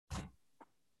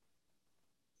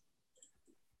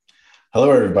Hello,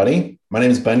 everybody. My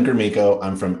name is Ben Grimico.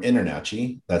 I'm from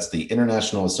INTERNACHI. That's the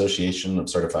International Association of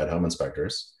Certified Home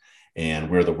Inspectors. And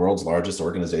we're the world's largest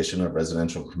organization of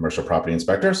residential and commercial property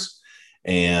inspectors.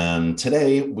 And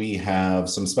today we have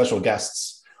some special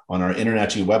guests on our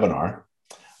INTERNACHI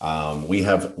webinar. We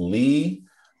have Lee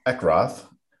Eckroth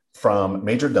from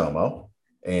Majordomo,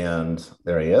 and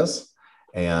there he is,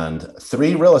 and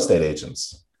three real estate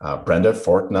agents, Brenda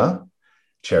Fortna,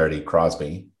 Charity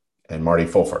Crosby, and Marty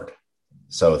Fulford.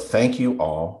 So thank you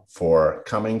all for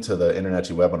coming to the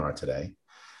INTERNACHI webinar today.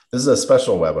 This is a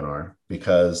special webinar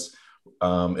because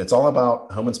it's all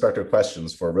about home inspector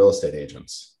questions for real estate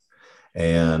agents.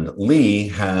 And Lee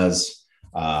has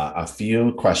a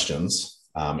few questions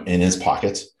in his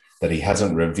pocket that he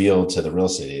hasn't revealed to the real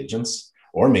estate agents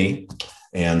or me.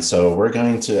 And so we're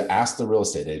going to ask the real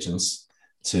estate agents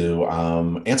to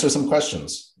answer some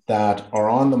questions that are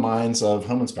on the minds of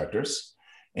home inspectors,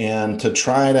 and to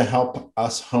try to help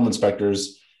us home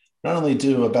inspectors not only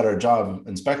do a better job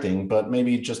inspecting, but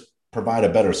maybe just provide a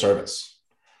better service.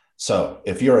 So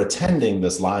if you're attending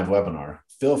this live webinar,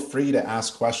 feel free to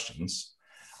ask questions.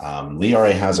 Lee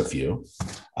already has a few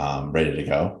ready to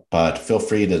go, but feel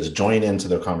free to join into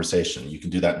the conversation. You can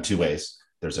do that in two ways.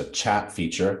 There's a chat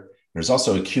feature. There's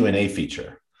also a Q&A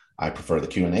feature. I prefer the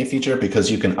Q&A feature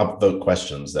because you can upvote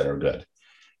questions that are good.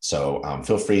 So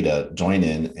feel free to join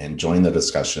in and join the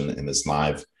discussion in this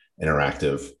live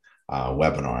interactive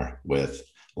webinar with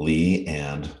Lee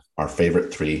and our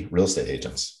favorite three real estate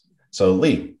agents. So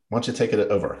Lee, why don't you take it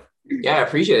over? Yeah, I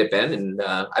appreciate it, Ben. And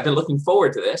I've been looking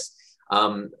forward to this.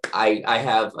 I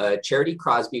have Charity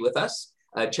Crosby with us.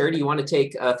 Charity, you want to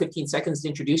take 15 seconds to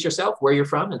introduce yourself, where you're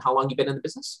from, and how long you've been in the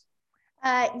business?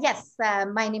 Yes,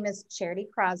 my name is Charity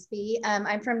Crosby.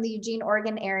 I'm from the Eugene,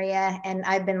 Oregon area, and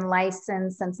I've been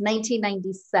licensed since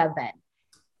 1997.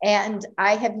 And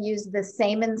I have used the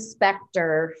same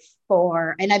inspector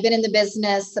and I've been in the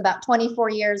business about 24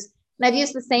 years, and I've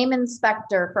used the same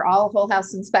inspector for all whole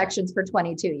house inspections for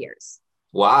 22 years.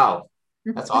 Wow,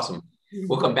 that's awesome.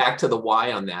 We'll come back to the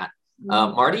why on that.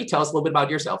 Marty, tell us a little bit about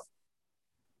yourself.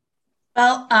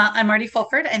 Well, I'm Marty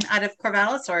Fulford. I'm out of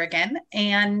Corvallis, Oregon,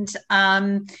 and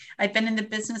I've been in the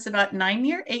business about 9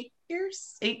 years.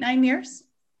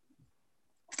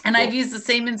 And Cool. I've used the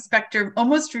same inspector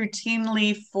almost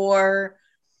routinely for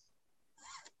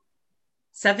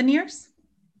 7 years.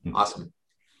 Awesome.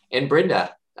 And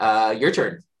Brenda, your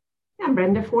turn. I'm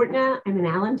Brenda Fortna. I'm in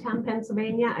Allentown,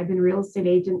 Pennsylvania. I've been a real estate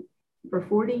agent for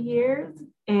 40 years,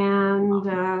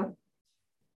 and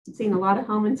seen a lot of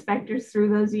home inspectors through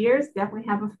those years. Definitely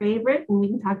have a favorite, and we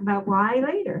can talk about why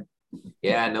later.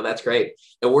 Yeah, no, that's great.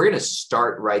 And we're going to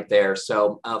start right there.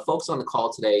 So folks on the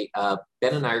call today,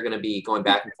 Ben and I are going to be going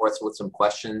back and forth with some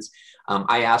questions.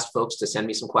 I asked folks to send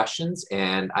me some questions,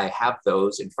 and I have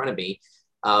those in front of me.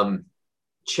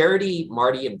 Charity,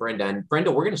 Marty, and Brenda. And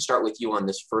Brenda, we're going to start with you on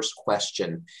this first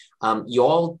question. You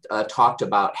all talked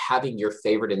about having your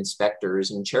favorite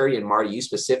inspectors, and Charity and Marty, you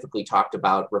specifically talked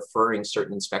about referring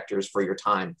certain inspectors for your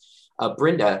time.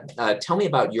 Brenda, tell me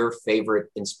about your favorite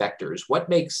inspectors. What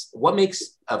makes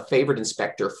a favorite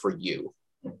inspector for you?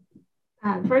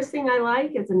 First thing I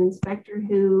like is an inspector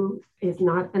who is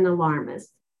not an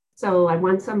alarmist. So I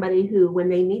want somebody who, when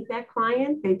they meet that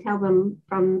client, they tell them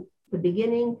from the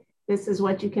beginning, this is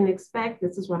what you can expect.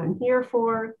 This is what I'm here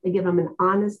for. They give them an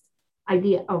honest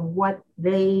idea of what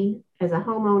they, as a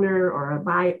homeowner or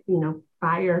a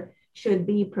buyer, should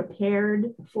be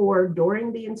prepared for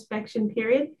during the inspection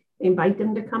period. They invite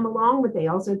them to come along, but they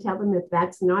also tell them if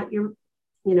that's not your,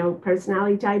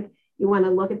 personality type, you want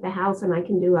to look at the house, and I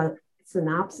can do a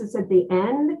synopsis at the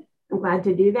end. I'm glad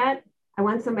to do that. I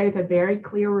want somebody with a very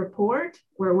clear report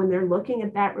where when they're looking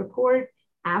at that report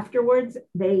afterwards,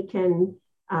 they can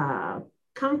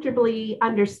comfortably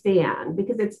understand,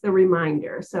 because it's the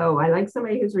reminder. So I like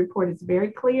somebody whose report is very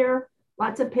clear,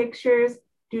 lots of pictures.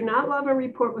 Do not love a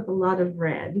report with a lot of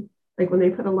red. Like when they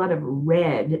put a lot of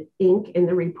red ink in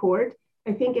the report,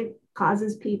 I think it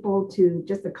causes people to,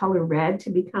 just the color red, to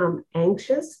become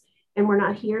anxious. And we're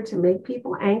not here to make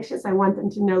people anxious. I want them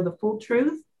to know the full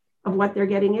truth of what they're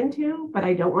getting into, but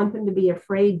I don't want them to be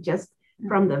afraid just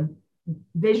from the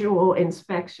visual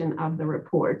inspection of the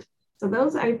report. So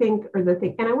those, I think, are the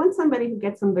things. And I want somebody who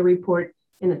gets them the report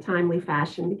in a timely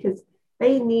fashion, because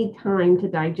they need time to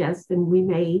digest, and we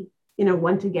may,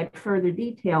 want to get further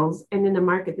details. And in a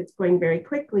market that's going very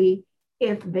quickly,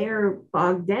 if they're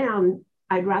bogged down,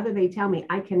 I'd rather they tell me,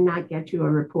 I cannot get you a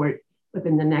report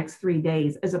within the next 3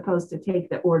 days, as opposed to take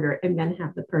the order and then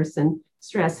have the person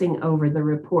stressing over the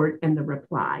report and the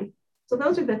reply. So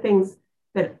those are the things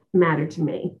that matter to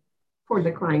me for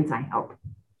the clients I help.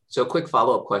 So a quick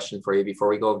follow-up question for you before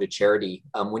we go over to Charity.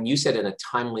 When you said in a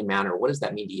timely manner, what does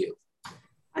that mean to you?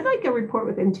 I'd like a report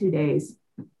within 2 days.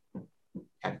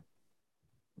 Okay.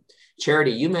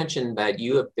 Charity, you mentioned that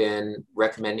you have been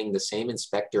recommending the same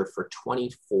inspector for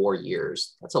 24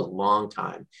 years. That's a long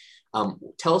time.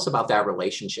 Tell us about that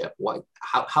relationship.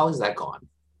 How has that gone?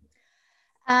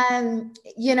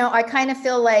 You know, I kind of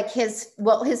feel like his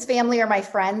family are my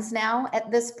friends now at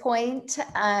this point.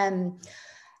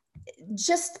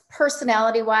 Just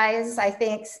personality wise, I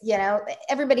think, you know,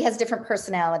 everybody has different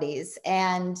personalities,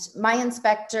 and my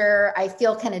inspector, I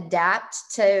feel, can adapt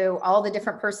to all the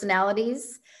different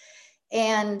personalities.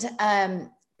 And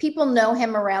people know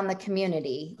him around the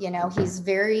community. You know, he's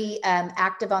very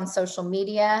active on social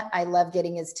media. I love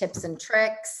getting his tips and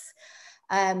tricks.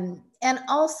 And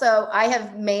also, I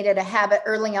have made it a habit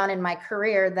early on in my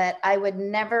career that I would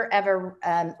never, ever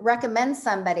recommend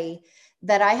somebody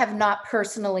that I have not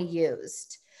personally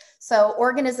used. So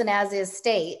Oregon is an as-is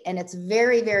state, and it's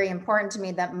very, very important to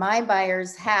me that my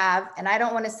buyers have, and I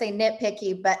don't want to say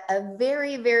nitpicky, but a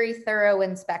very, very thorough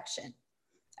inspection.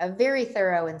 A very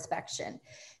thorough inspection,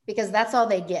 because that's all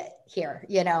they get here.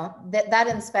 You know, that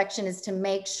inspection is to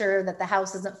make sure that the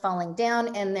house isn't falling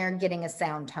down and they're getting a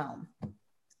sound home.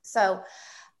 So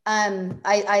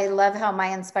I love how my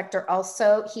inspector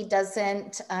also, he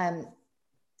doesn't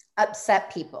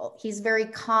upset people. He's very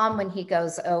calm when he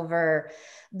goes over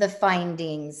the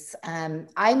findings.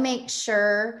 I make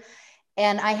sure,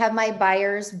 and I have my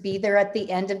buyers be there at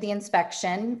the end of the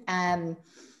inspection.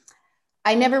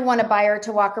 I never want a buyer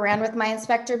to walk around with my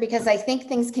inspector, because I think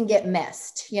things can get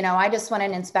missed. You know, I just want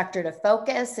an inspector to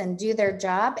focus and do their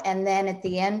job. And then at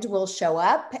the end we'll show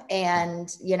up, and,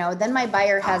 you know, then my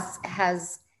buyer has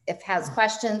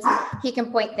questions, he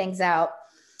can point things out.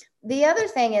 The other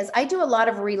thing is I do a lot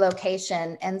of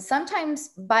relocation, and sometimes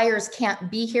buyers can't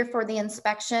be here for the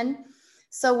inspection.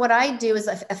 So what I do is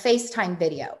a FaceTime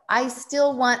video. I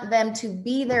still want them to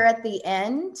be there at the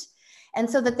end, and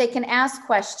so that they can ask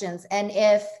questions. And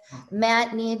if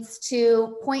Matt needs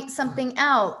to point something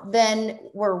out, then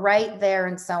we're right there,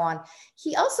 and so on.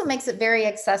 He also makes it very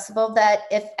accessible that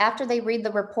if after they read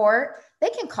the report, they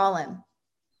can call him.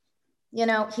 You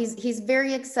know, he's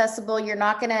very accessible. You're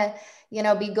not going to, you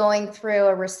know, be going through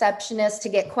a receptionist to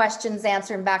get questions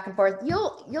answered back and forth.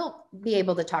 You'll be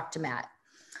able to talk to Matt.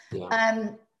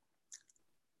 Yeah.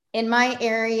 In my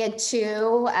area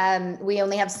too, we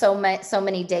only have so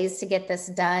many days to get this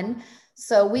done.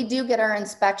 So we do get our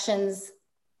inspections.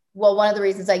 Well, one of the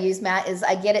reasons I use Matt is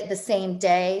I get it the same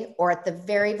day, or at the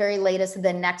very, very latest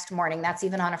the next morning. That's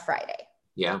even on a Friday.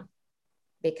 Yeah.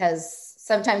 Because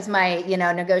sometimes my, you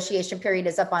know, negotiation period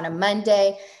is up on a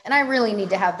Monday, and I really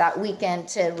need to have that weekend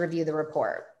to review the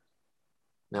report.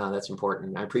 No, that's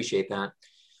important. I appreciate that.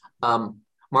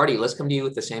 Marty, let's come to you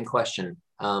with the same question.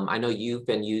 I know you've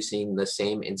been using the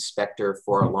same inspector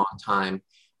for a long time.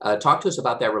 Talk to us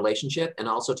about that relationship, and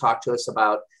also talk to us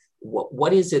about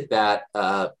what is it that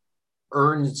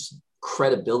earns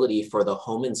credibility for the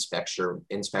home inspector.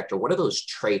 What are those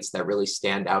traits that really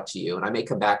stand out to you? And I may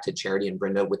come back to Charity and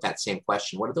Brenda with that same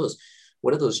question. What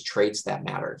are those traits that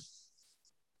matter?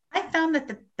 I found that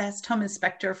the best home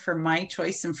inspector for my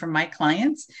choice and for my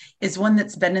clients is one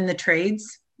that's been in the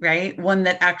trades, right? One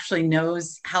that actually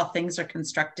knows how things are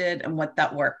constructed and what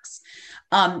that works.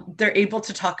 They're able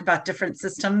to talk about different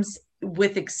systems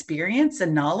with experience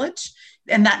and knowledge,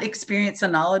 and that experience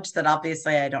and knowledge that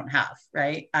obviously I don't have,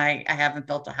 right? I haven't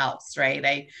built a house, right?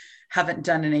 I haven't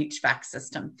done an HVAC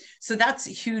system. So that's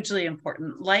hugely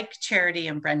important. Like Charity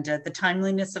and Brenda, the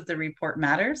timeliness of the report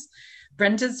matters.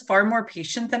 Brenda's far more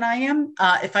patient than I am.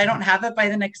 If I don't have it by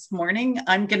the next morning,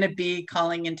 I'm going to be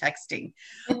calling and texting.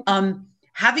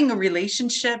 Having a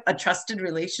relationship, a trusted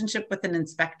relationship with an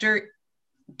inspector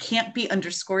can't be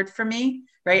underscored for me,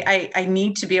 right? I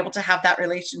need to be able to have that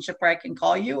relationship where I can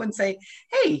call you and say,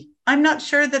 hey, I'm not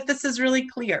sure that this is really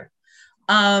clear.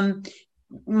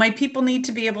 My people need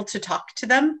to be able to talk to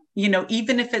them, you know,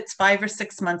 even if it's 5 or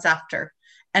 6 months after.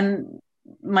 And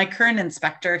my current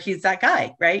inspector, he's that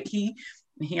guy, right? He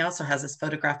also has this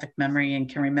photographic memory and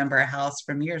can remember a house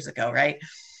from years ago, right?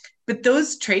 But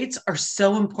those traits are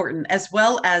so important, as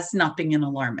well as not being an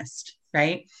alarmist,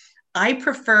 right? I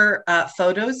prefer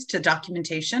photos to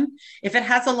documentation. If it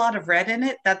has a lot of red in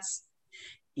it, that's,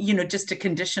 you know, just a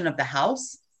condition of the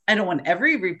house. I don't want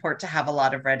every report to have a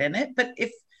lot of red in it, but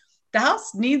if the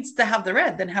house needs to have the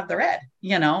red, then have the red,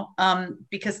 you know,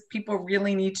 because people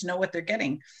really need to know what they're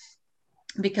getting,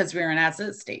 because we're an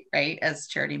as-is state, right? As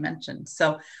Charity mentioned.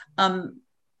 So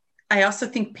I also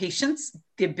think patience,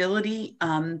 the ability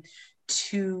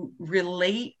to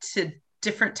relate to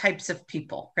different types of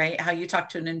people, right? How you talk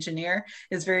to an engineer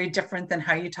is very different than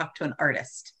how you talk to an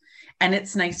artist. And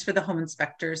it's nice for the home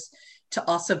inspectors to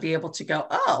also be able to go,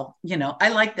 oh, I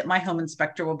like that my home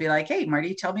inspector will be like, hey,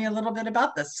 Marty, tell me a little bit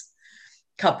about this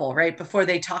couple, right? Before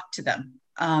they talk to them,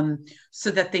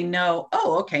 so that they know,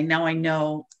 oh, okay, now I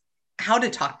know how to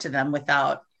talk to them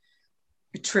without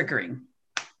triggering.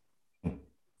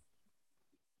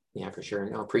 Yeah, for sure.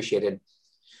 No, appreciated.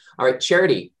 All right,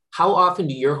 Charity, how often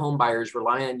do your home buyers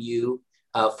rely on you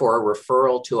for a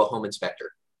referral to a home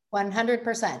inspector?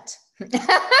 100%.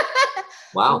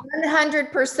 Wow.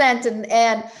 100%.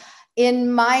 And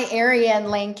in my area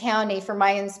in Lane County for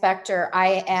my inspector,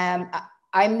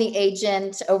 I'm the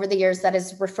agent over the years that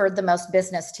has referred the most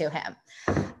business to him.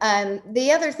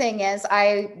 The other thing is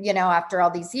after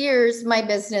all these years, my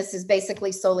business is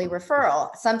basically solely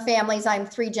referral. Some families, I'm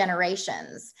 3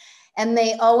 generations, and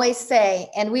they always say,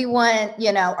 and we want,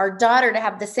 our daughter to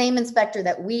have the same inspector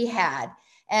that we had.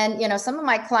 And, some of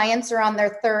my clients are on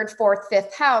their 3rd, 4th,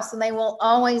 5th house, and they will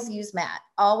always use Matt.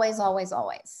 Always, always,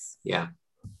 always. Yeah.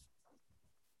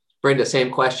 Brenda,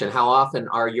 same question. How often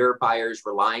are your buyers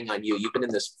relying on you? You've been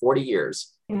in this 40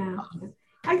 years. Yeah,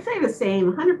 I'd say the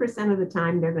same. 100% of the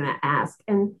time they're going to ask.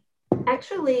 And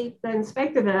actually, the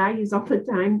inspector that I use all the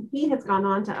time, he has gone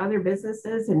on to other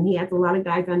businesses and he has a lot of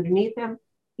guys underneath him.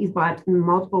 He's bought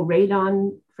multiple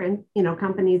radon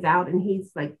companies out, and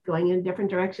he's like going in a different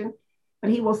direction. But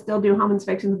he will still do home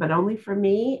inspections, but only for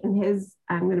me. And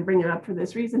I'm going to bring it up for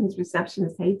this reason, his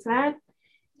receptionist hates that.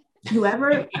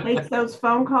 Whoever makes those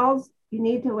phone calls, you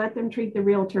need to let them treat the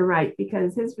realtor right,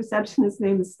 because his receptionist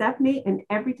name is Stephanie. And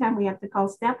every time we have to call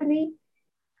Stephanie,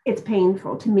 it's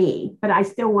painful to me, but I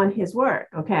still want his work.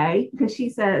 Okay. Because she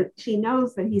said she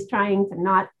knows that he's trying to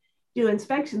not do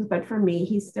inspections, but for me,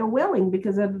 he's still willing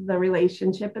because of the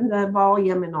relationship and the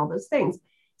volume and all those things.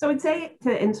 So I'd say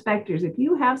to inspectors, if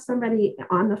you have somebody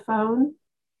on the phone,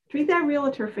 treat that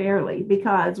realtor fairly,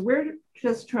 because we're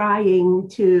just trying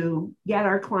to get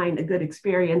our client a good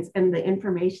experience and the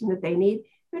information that they need.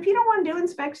 And if you don't want to do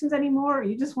inspections anymore, or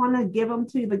you just want to give them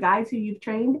to the guys who you've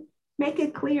trained, make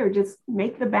it clear. Just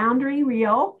make the boundary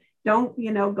real. Don't,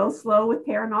 go slow with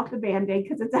tearing off the Band-Aid,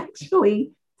 because it's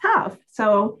actually tough.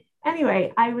 So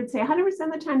anyway, I would say 100%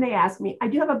 of the time they ask me. I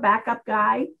do have a backup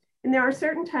guy. And there are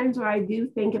certain times where I do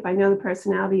think, if I know the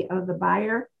personality of the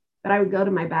buyer, that I would go to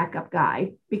my backup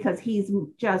guy, because he's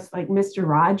just like Mr.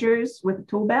 Rogers with a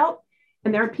tool belt.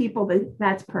 And there are people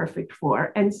that's perfect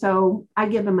for. And so I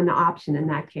give them an option in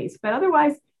that case. But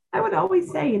otherwise, I would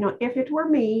always say, if it were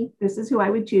me, this is who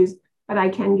I would choose, but I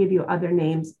can give you other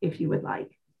names if you would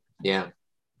like. Yeah,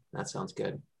 that sounds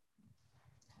good.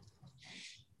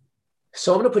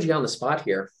 So I'm going to put you on the spot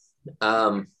here.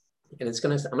 And I'm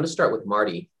going to start with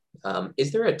Marty.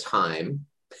 Is there a time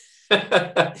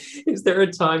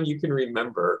you can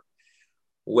remember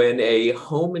when a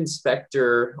home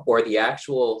inspector or the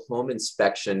actual home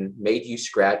inspection made you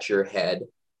scratch your head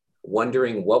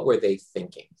wondering what were they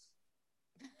thinking?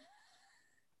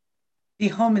 The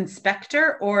home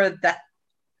inspector or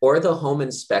the home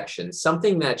inspection,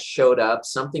 something that showed up,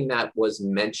 something that was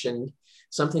mentioned,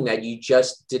 something that you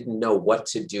just didn't know what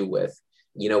to do with,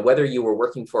 whether you were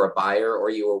working for a buyer or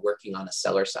you were working on a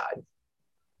seller side.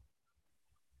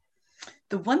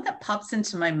 The one that pops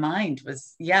into my mind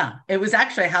was, it was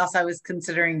actually a house I was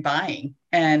considering buying.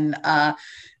 And,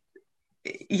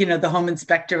 the home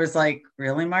inspector was like,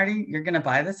 really, Marty, you're going to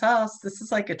buy this house? This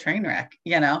is like a train wreck,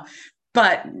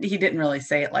 but he didn't really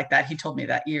say it like that. He told me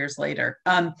that years later.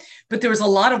 But there was a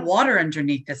lot of water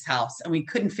underneath this house, and we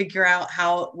couldn't figure out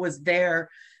how it was there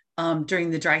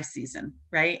during the dry season,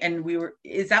 right? And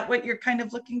is that what you're kind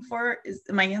of looking for?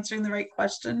 Am I answering the right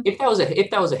question? If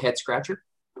that was a head scratcher.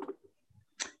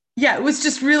 Yeah, it was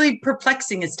just really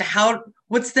perplexing as to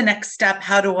what's the next step?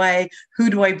 Who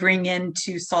do I bring in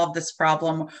to solve this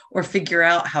problem or figure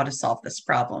out how to solve this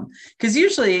problem? Because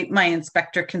usually my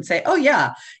inspector can say, oh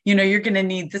yeah, you're going to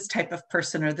need this type of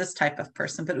person or this type of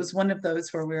person. But it was one of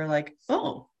those where we were like,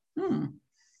 I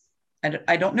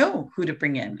don't know who to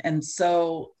bring in. And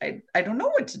so I don't know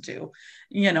what to do,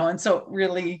 and so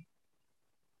really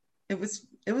it was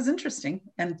interesting.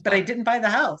 But I didn't buy the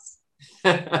house.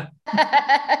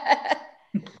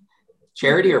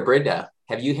 Charity or Brenda,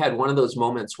 have you had one of those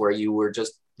moments where you were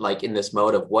just like in this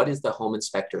mode of what is the home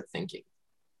inspector thinking?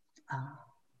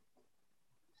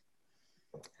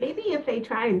 Maybe if they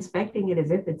try inspecting it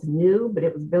as if it's new, but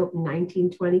it was built in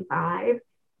 1925,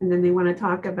 and then they want to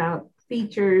talk about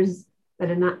features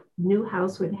that a new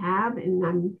house would have.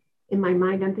 And in my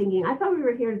mind, I'm thinking, I thought we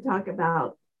were here to talk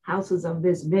about houses of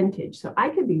this vintage. So I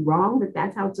could be wrong that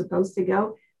that's how it's supposed to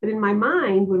go. But in my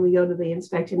mind, when we go to the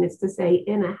inspection, it's to say,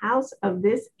 in a house of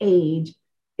this age,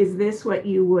 is this what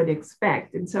you would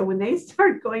expect? And so when they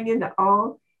start going into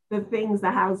all the things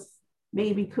the house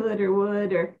maybe could or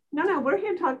would, or no, we're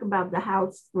here to talk about the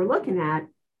house we're looking at,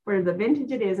 for the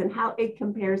vintage it is and how it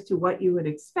compares to what you would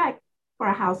expect for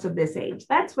a house of this age.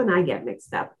 That's when I get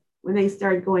mixed up, when they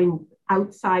start going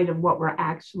outside of what we're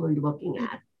actually looking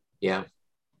at. Yeah.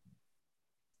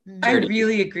 I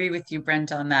really agree with you,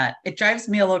 Brent, on that. It drives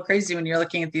me a little crazy when you're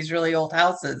looking at these really old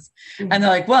houses and they're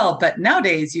like, well, but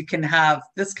nowadays you can have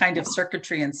this kind of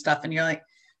circuitry and stuff. And you're like,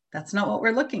 that's not what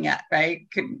we're looking at, right?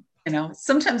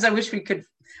 Sometimes I wish we could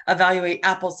evaluate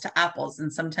apples to apples.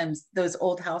 And sometimes those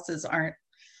old houses aren't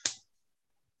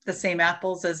the same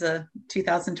apples as a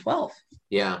 2012.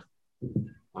 Yeah,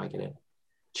 I get it.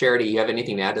 Charity, you have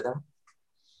anything to add to that?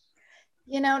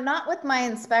 Not with my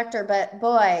inspector, but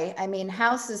boy, I mean,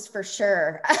 houses for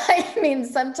sure. I mean,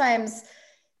 sometimes,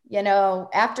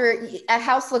 after a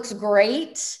house looks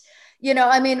great,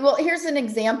 well, here's an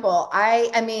example.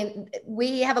 I mean,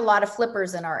 we have a lot of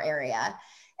flippers in our area.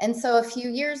 And so a few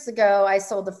years ago, I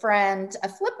sold a friend a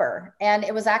flipper, and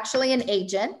it was actually an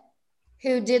agent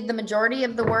who did the majority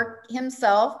of the work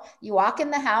himself. You walk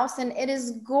in the house and it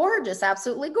is gorgeous,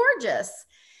 absolutely gorgeous.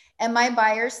 And my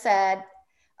buyer said,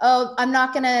 oh, I'm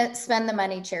not going to spend the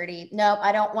money, Charity. No,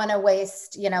 I don't want to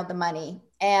waste, the money.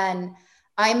 And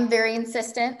I'm very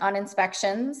insistent on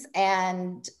inspections.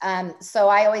 And so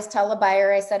I always tell a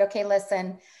buyer, I said, okay,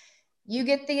 listen, you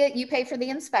pay for the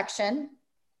inspection.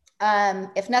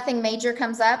 If nothing major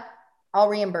comes up, I'll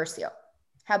reimburse you.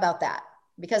 How about that?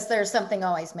 Because there's something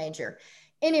always major.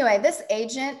 Anyway, this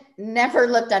agent never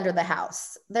looked under the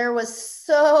house. There was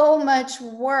so much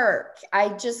work. I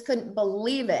just couldn't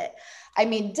believe it. I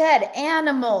mean, dead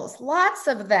animals, lots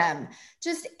of them,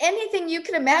 just anything you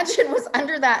can imagine was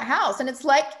under that house. And it's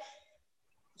like,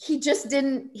 he just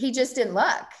didn't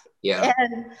look. Yeah.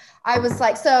 And I was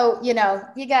like, so, you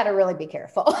got to really be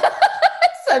careful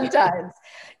sometimes.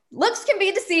 Looks can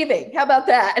be deceiving. How about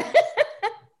that?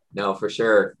 No, for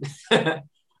sure. I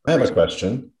have a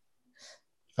question.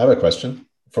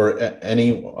 For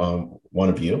any one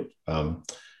of you. Do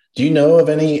you know of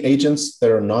any agents that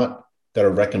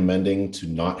are recommending to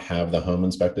not have the home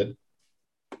inspected?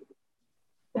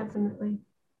 Definitely.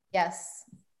 Yes.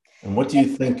 And what do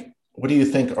you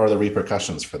think are the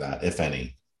repercussions for that, if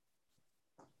any?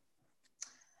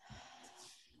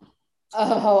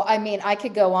 Oh, I mean, I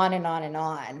could go on and on and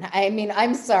on. I mean,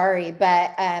 I'm sorry,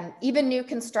 but even new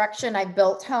construction, I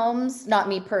built homes, not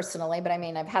me personally, but I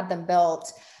mean, I've had them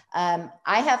built. I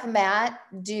have Matt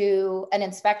do an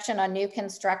inspection on new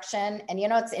construction. And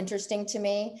what's interesting to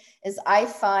me is I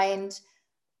find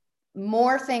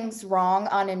more things wrong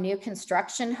on a new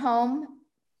construction home,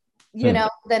 than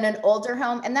an older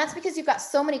home. And that's because you've got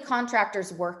so many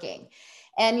contractors working.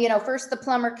 And, first the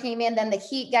plumber came in, then the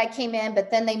heat guy came in, but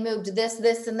then they moved this, and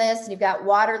this, and you've got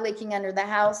water leaking under the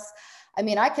house. I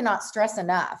mean, I cannot stress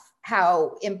enough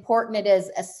how important it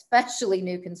is, especially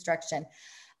new construction.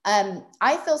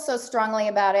 I feel so strongly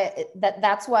about it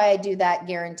that's why I do that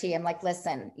guarantee. I'm like,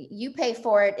 listen, you pay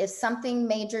for it. If something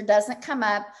major doesn't come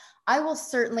up, I will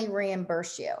certainly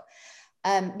reimburse you.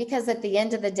 Because at the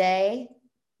end of the day,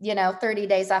 30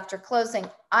 days after closing,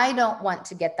 I don't want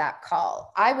to get that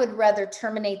call. I would rather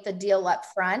terminate the deal up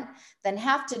front than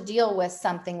have to deal with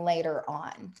something later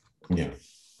on. Yeah.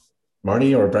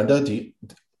 Marty or Brenda,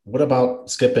 what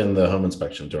about skipping the home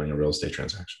inspection during a real estate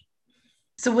transaction?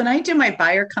 So when I do my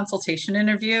buyer consultation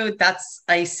interview, that's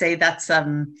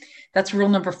rule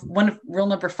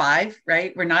number 5,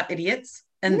 right? We're not idiots.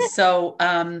 And so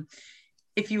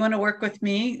if you want to work with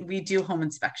me, we do home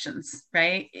inspections,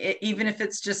 right? Even if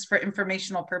it's just for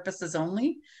informational purposes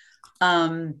only,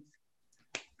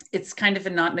 it's kind of a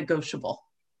non-negotiable.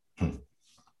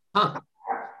 Huh.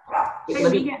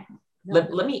 Let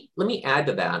me add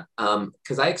to that,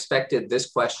 because I expected this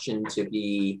question to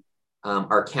be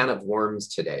our can of worms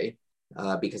today,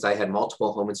 because I had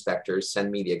multiple home inspectors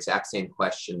send me the exact same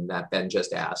question that Ben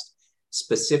just asked.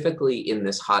 Specifically in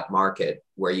this hot market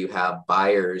where you have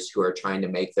buyers who are trying to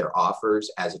make their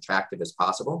offers as attractive as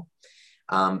possible.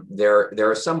 There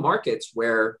are some markets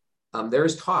where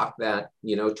there's talk that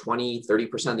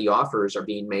 20-30% of the offers are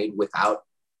being made without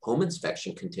home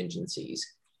inspection contingencies,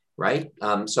 right?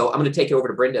 So I'm going to take it over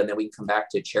to Brenda, and then we can come back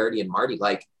to Charity and Marty.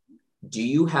 Like, do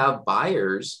you have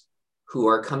buyers who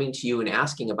are coming to you and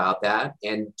asking about that?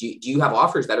 And do you have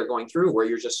offers that are going through where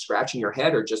you're just scratching your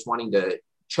head or just wanting to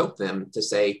choke them to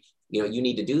say, you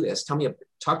need to do this? Talk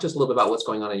to us a little bit about what's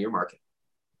going on in your market.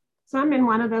 So I'm in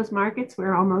one of those markets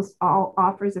where almost all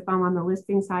offers, if I'm on the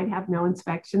listing side, have no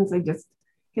inspections. They just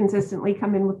consistently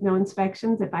come in with no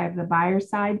inspections. If I have the buyer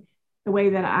side, the way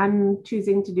that I'm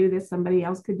choosing to do this, somebody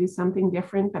else could do something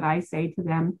different, but I say to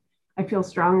them, I feel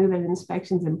strongly that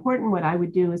inspection is important. What I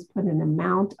would do is put an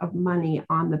amount of money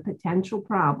on the potential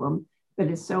problem that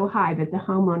is so high that the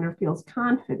homeowner feels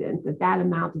confident that that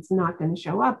amount is not going to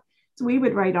show up. So we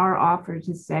would write our offer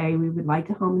to say, we would like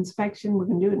a home inspection. We're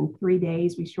going to do it in 3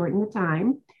 days. We shorten the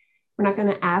time. We're not going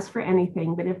to ask for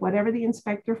anything, but if whatever the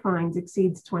inspector finds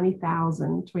exceeds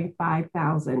 20,000,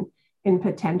 25,000 in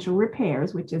potential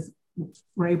repairs, which is,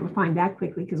 we're able to find that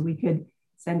quickly because we could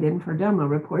send in for Domo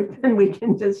reports and we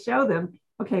can just show them,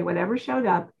 okay, whatever showed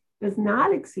up does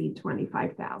not exceed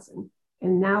 25,000.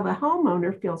 And now the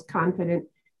homeowner feels confident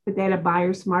that they had a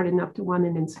buyer smart enough to want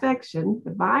an inspection.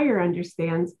 The buyer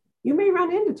understands you may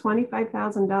run into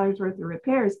 $25,000 worth of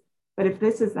repairs, but if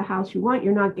this is the house you want,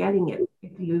 you're not getting it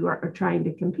if you are trying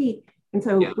to compete. And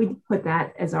so we put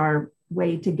that as our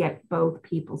way to get both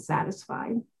people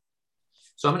satisfied.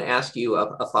 So I'm going to ask you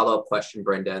a follow-up question,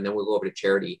 Brenda, and then we'll go over to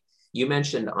Charity. You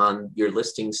mentioned on your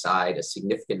listing side, a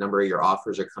significant number of your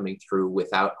offers are coming through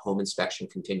without home inspection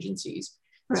contingencies.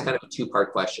 It's kind of a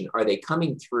two-part question. Are they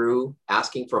coming through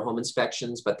asking for home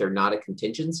inspections, but they're not a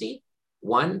contingency?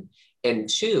 One. And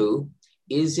two,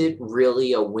 is it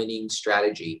really a winning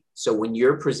strategy? So when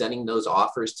you're presenting those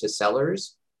offers to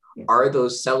sellers, are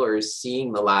those sellers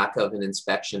seeing the lack of an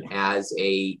inspection as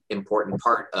a important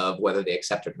part of whether they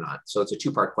accept it or not? So it's a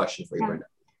two-part question for you, Brenda.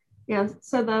 Yeah,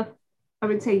 so I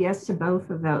would say yes to both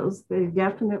of those. They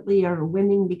definitely are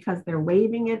winning because they're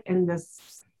waiving it. And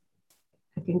this,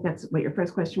 I think that's what your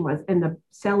first question was. And the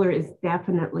seller is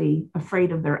definitely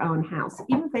afraid of their own house.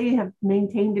 Even if they have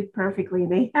maintained it perfectly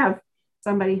and they have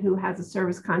somebody who has a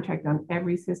service contract on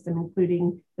every system,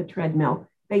 including the treadmill,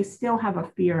 they still have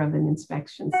a fear of an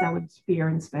inspection. Sellers fear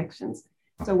inspections.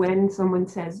 So when someone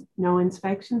says no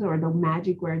inspections or the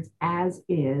magic words as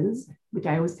is, which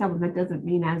I always tell them that doesn't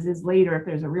mean as is later if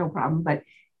there's a real problem, but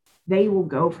they will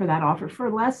go for that offer for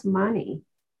less money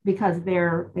because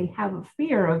they have a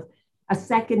fear of a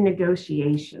second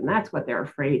negotiation. That's what they're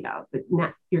afraid of. That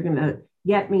now you're going to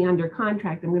get me under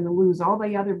contract. I'm going to lose all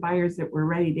the other buyers that were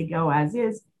ready to go as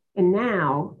is. And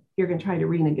now you're going to try to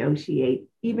renegotiate,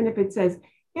 even if it says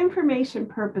information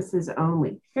purposes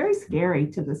only. Very scary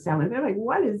to the seller. They're like,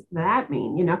 what does that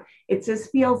mean? You know, it just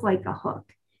feels like a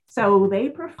hook. So they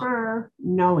prefer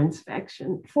no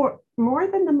inspection for more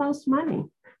than the most money.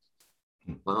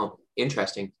 Wow,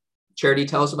 interesting. Charity,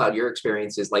 tell us about your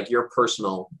experiences, like your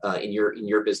personal in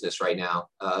your business right now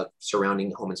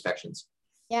surrounding home inspections.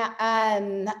 Yeah,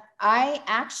 I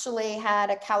actually had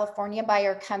a California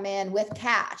buyer come in with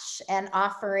cash and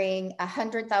offering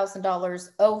 $100,000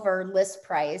 over list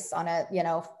price on a,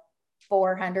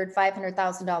 $400,000,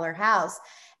 $500,000 house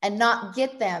and not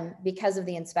get them because of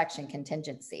the inspection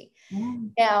contingency.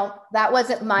 Now, that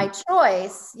wasn't my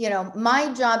choice.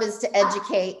 My job is to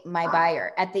educate my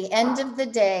buyer. At the end of the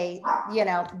day,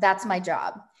 that's my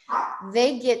job.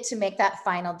 They get to make that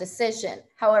final decision.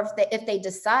 However, if they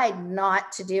decide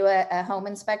not to do a home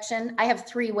inspection, I have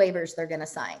 3 waivers they're going to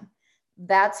sign.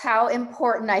 That's how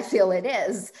important I feel it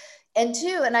is. And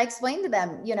I explained to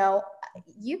them,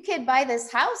 you could buy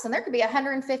this house and there could be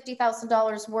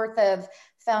 $150,000 worth of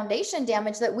foundation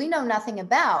damage that we know nothing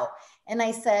about. And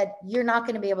I said, you're not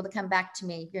going to be able to come back to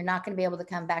me. You're not going to be able to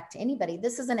come back to anybody.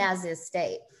 This is an as-is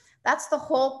state. That's the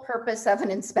whole purpose of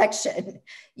an inspection,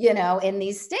 in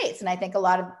these states. And I think a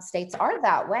lot of states are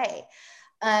that way.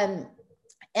 And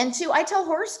 2, I tell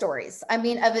horror stories. I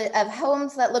mean, of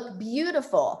homes that look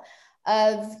beautiful,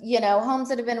 of, homes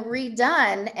that have been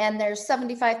redone and there's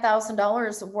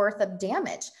 $75,000 worth of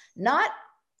damage, not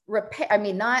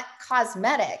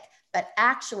cosmetic, but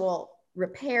actual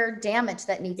repair damage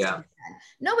that needs to be done.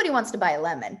 Nobody wants to buy a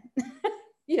lemon,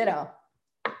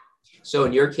 So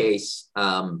in your case,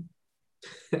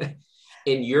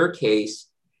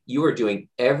 you are doing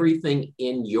everything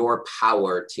in your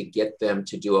power to get them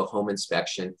to do a home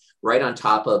inspection, right on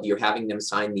top of you're having them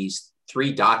sign these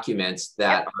 3 documents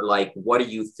that are like, what are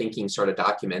you thinking sort of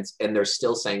documents, and they're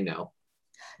still saying no.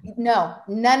 No,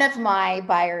 none of my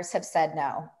buyers have said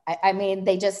no. I mean,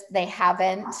 they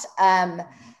haven't.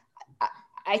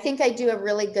 I think I do a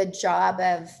really good job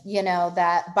of,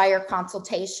 that buyer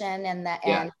consultation and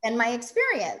and my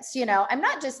experience. I'm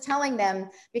not just telling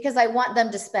them because I want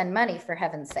them to spend money, for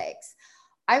heaven's sakes.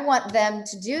 I want them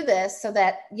to do this so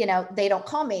that, they don't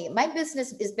call me. My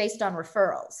business is based on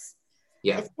referrals.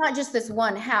 Yeah. It's not just this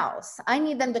one house. I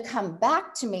need them to come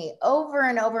back to me over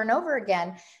and over and over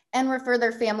again and refer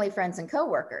their family, friends, and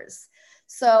coworkers.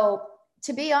 So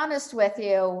to be honest with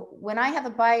you, when I have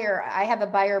a buyer, I have a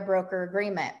buyer broker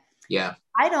agreement. Yeah.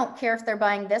 I don't care if they're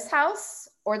buying this house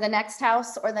or the next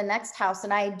house or the next house.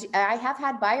 And I have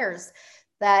had buyers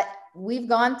that we've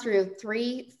gone through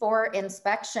 3-4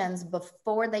 inspections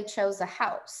before they chose a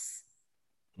house.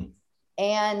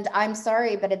 And I'm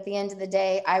sorry, but at the end of the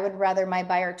day, I would rather my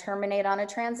buyer terminate on a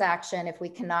transaction if we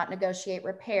cannot negotiate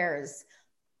repairs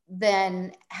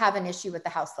than have an issue with the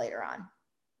house later on.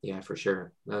 Yeah, for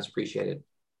sure. That's appreciated.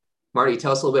 Marty,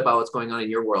 tell us a little bit about what's going on in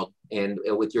your world and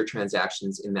with your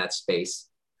transactions in that space.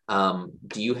 Do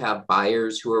you have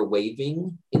buyers who are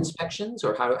waiving inspections,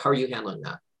 or how are you handling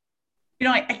that? You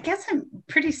know, I guess I'm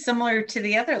pretty similar to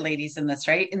the other ladies in this,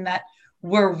 right? In that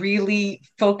we're really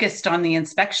focused on the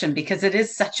inspection because it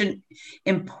is such an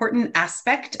important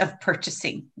aspect of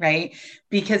purchasing, right?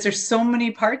 Because there's so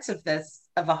many parts of this,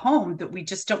 of a home, that we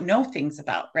just don't know things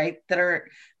about, right? That are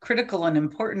critical and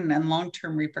important and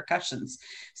long-term repercussions.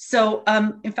 So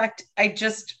in fact, I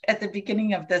just at the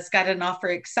beginning of this got an offer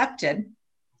accepted.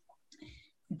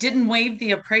 Didn't waive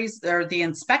the appraisal or the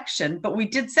inspection, but we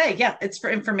did say, yeah, it's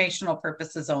for informational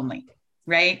purposes only,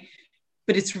 right?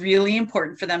 But it's really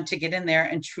important for them to get in there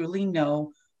and truly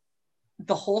know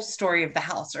the whole story of the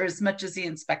house, or as much as the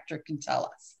inspector can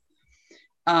tell us.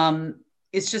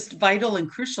 It's just vital and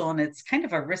crucial, and it's kind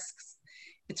of a risk.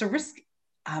 It's a risk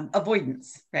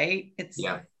avoidance, right? It's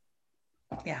yeah,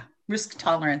 risk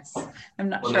tolerance. I'm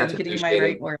not sure I'm getting my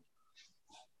right word.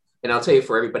 And I'll tell you,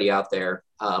 for everybody out there,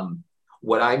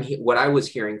 what I was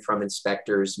hearing from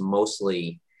inspectors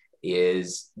mostly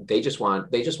is they just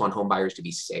want home buyers to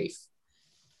be safe,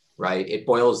 right? It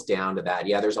boils down to that.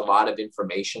 Yeah, there's a lot of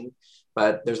information,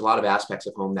 but there's a lot of aspects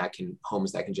of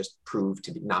homes that can just prove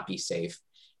to not be safe.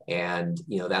 And,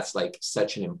 you know, that's like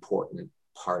such an important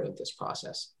part of this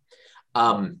process.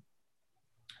 All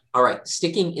right,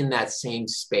 sticking in that same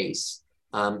space,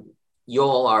 you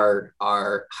all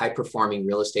are high-performing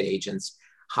real estate agents.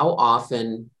 How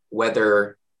often,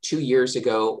 whether 2 years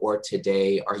ago or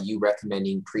today, are you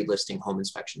recommending pre-listing home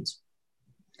inspections?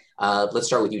 Let's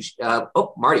start with you.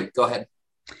 Marty, go ahead.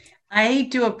 I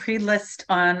do a pre-list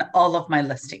on all of my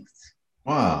listings.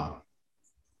 Wow.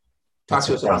 Talk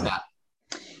to us about that.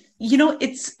 You know,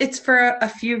 it's for a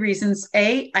few reasons.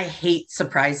 A, I hate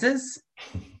surprises.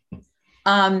 2,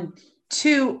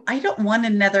 I don't want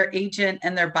another agent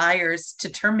and their buyers to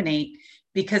terminate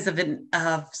because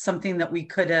of something that we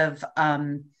could have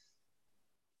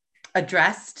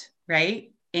addressed,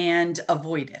 right, and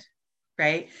avoided,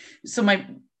 right? So my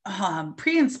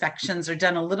pre-inspections are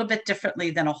done a little bit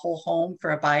differently than a whole home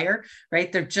for a buyer,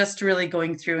 right? They're just really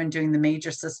going through and doing the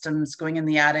major systems, going in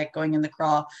the attic, going in the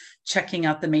crawl, checking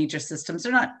out the major systems.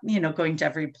 They're not, you know, going to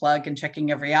every plug and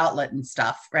checking every outlet and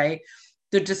stuff, right?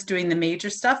 They're just doing the major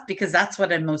stuff because that's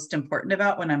what I'm most important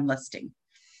about when I'm listing.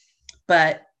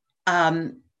 But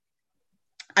I've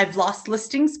lost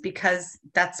listings because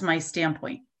that's my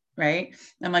standpoint, right?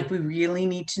 I'm like, we really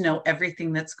need to know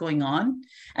everything that's going on.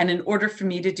 And in order for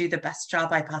me to do the best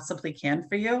job I possibly can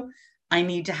for you, I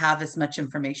need to have as much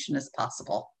information as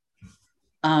possible.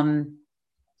 And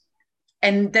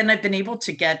then I've been able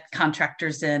to get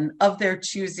contractors in of their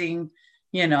choosing,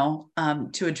 you know,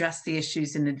 to address the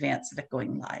issues in advance of it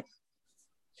going live.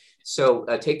 So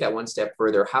take that one step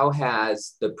further. How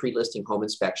has the pre-listing home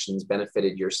inspections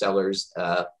benefited your sellers?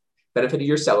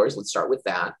 Let's start with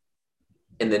that.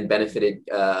 And then benefited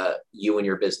you and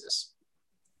your business?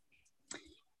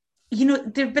 You know,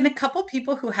 there've been a couple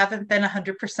people who haven't been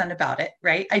 100% about it,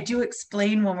 right? I do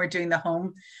explain when we're doing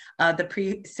the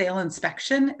pre-sale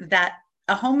inspection, that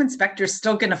a home inspector is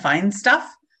still going to find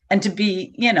stuff, and to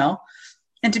be, you know,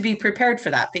 and to be prepared for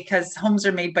that, because homes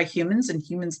are made by humans and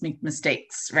humans make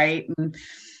mistakes, right?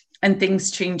 And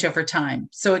things change over time.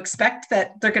 So expect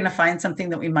that they're going to find something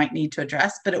that we might need to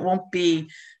address, but it won't be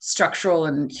structural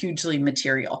and hugely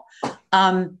material.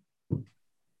 Since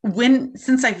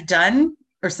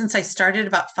I started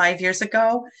about 5 years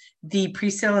ago, the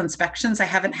pre-sale inspections, I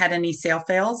haven't had any sale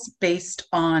fails based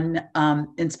on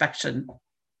inspection.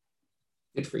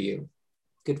 Good for you.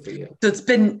 Good for you. So it's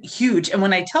been huge. And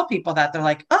when I tell people that, they're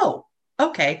like, oh,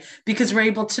 okay, because we're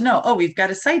able to know, oh, we've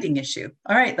got a siting issue.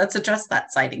 All right, let's address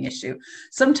that siting issue.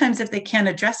 Sometimes if they can't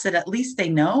address it, at least they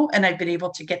know, and I've been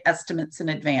able to get estimates in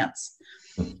advance.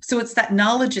 So it's that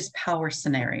knowledge is power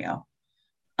scenario.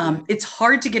 It's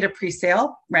hard to get a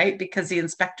pre-sale, right? Because the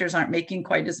inspectors aren't making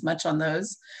quite as much on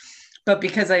those. But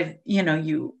because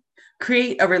you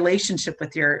create a relationship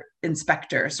with your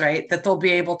inspectors, right? That they'll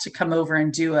be able to come over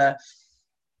and do a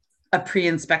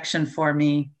pre-inspection for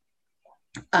me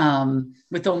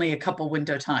with only a couple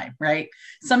window time, right?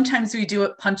 Sometimes we do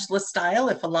it punch list style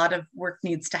if a lot of work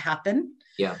needs to happen.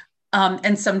 Yeah.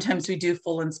 And sometimes we do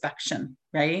full inspection,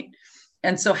 right?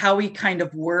 And so how we kind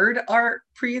of word our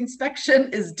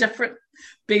pre-inspection is different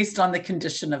based on the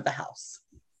condition of the house.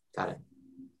 Got it.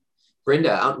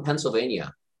 Brenda, out in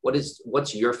Pennsylvania,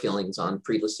 what's your feelings on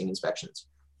pre-listing inspections?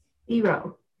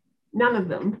 Zero. None of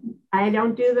them. I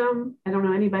don't do them. I don't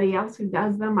know anybody else who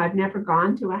does them. I've never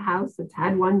gone to a house that's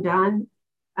had one done.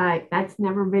 That's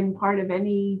never been part of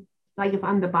any, like if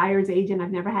I'm the buyer's agent,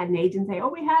 I've never had an agent say, oh,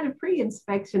 we had a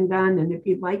pre-inspection done, and if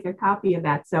you'd like a copy of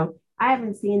that. So I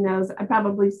haven't seen those. I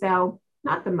probably sell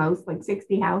not the most, like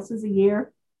 60 houses a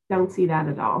year. Don't see that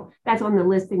at all. That's on the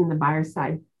listing and the buyer's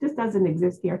side. Just doesn't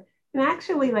exist here. And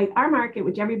actually, like our market,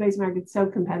 which everybody's market, is so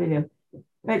competitive,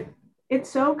 but it's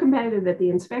so competitive that the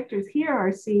inspectors here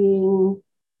are seeing,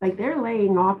 like they're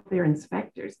laying off their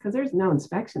inspectors because there's no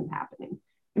inspections happening.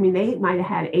 I mean, they might have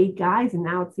had 8 guys and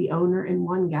now it's the owner and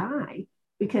 1 guy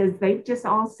because they've just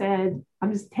all said,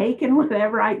 I'm just taking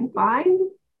whatever I can find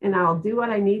and I'll do what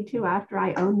I need to after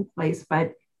I own the place.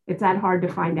 But it's that hard to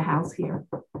find a house here.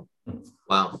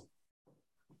 Wow.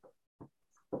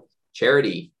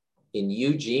 Charity, in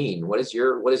Eugene, what is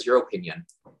your opinion?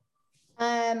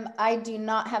 I do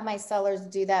not have my sellers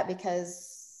do that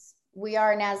because we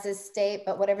are an as-is state,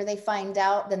 but whatever they find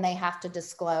out, then they have to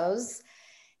disclose.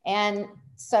 And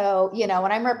so, you know,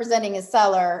 when I'm representing a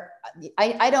seller,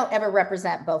 I don't ever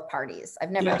represent both parties. I've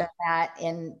never done that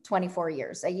in 24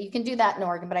 years. You can do that in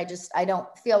Oregon, but I don't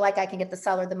feel like I can get the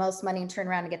seller the most money and turn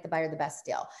around and get the buyer the best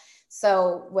deal.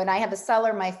 So when I have a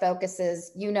seller, my focus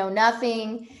is, you know,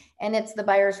 nothing, and it's the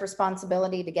buyer's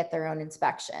responsibility to get their own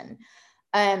inspection.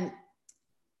 And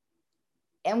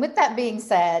with that being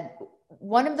said,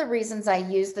 one of the reasons I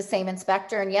use the same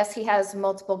inspector, and yes, he has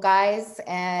multiple guys,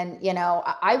 and, you know,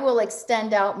 I will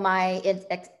extend out my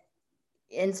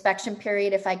inspection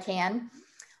period if I can.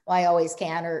 Well, I always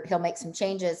can, or he'll make some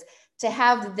changes to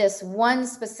have this one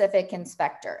specific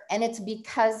inspector. And it's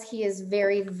because he is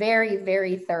very, very,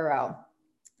 very thorough.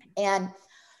 And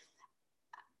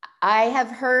I have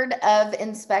heard of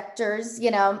inspectors, you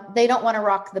know, they don't want to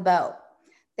rock the boat.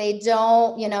 They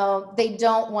don't, you know, they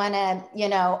don't want to, you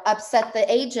know, upset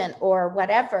the agent or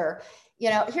whatever. You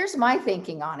know, here's my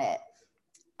thinking on it.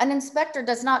 An inspector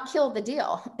does not kill the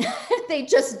deal. They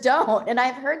just don't. And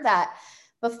I've heard that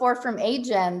before from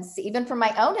agents, even from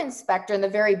my own inspector in the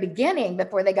very beginning,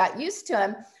 before they got used to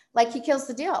him, like he kills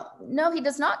the deal. No, he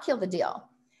does not kill the deal.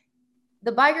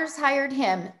 The buyers hired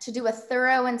him to do a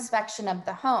thorough inspection of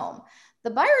the home. The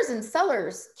buyers and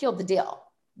sellers killed the deal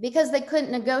because they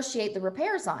couldn't negotiate the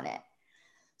repairs on it.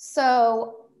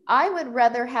 So I would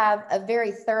rather have a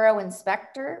very thorough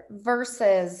inspector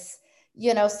versus,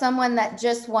 you know, someone that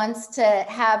just wants to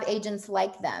have agents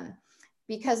like them.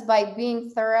 Because by being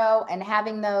thorough and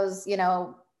having those, you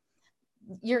know,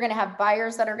 you're going to have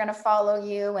buyers that are going to follow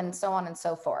you and so on and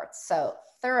so forth. So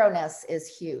thoroughness is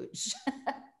huge.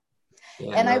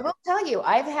 Yeah, and I will tell you,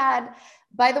 I've had,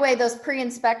 by the way, those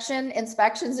pre-inspection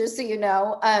inspections, just so you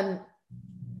know,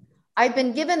 I've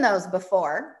been given those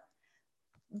before,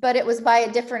 but it was by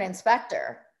a different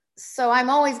inspector. So I'm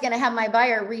always going to have my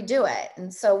buyer redo it.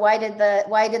 And so why did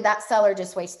that seller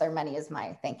just waste their money is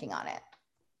my thinking on it.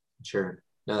 Sure.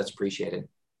 No, that's appreciated.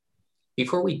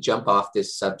 Before we jump off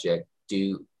this subject,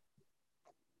 do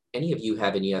any of you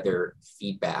have any other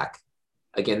feedback?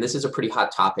 Again, this is a pretty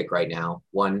hot topic right now.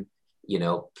 One, you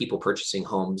know, people purchasing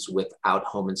homes without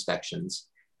home inspections.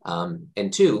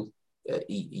 And two,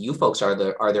 you folks are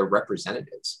their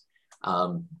representatives.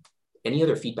 Any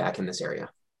other feedback in this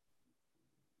area?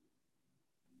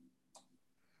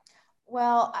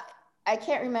 Well, I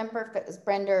can't remember if it was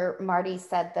Brenda or Marty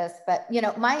said this, but, you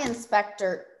know, my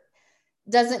inspector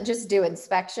doesn't just do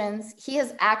inspections. He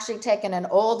has actually taken an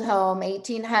old home,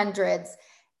 1800s,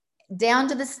 down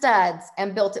to the studs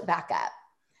and built it back up.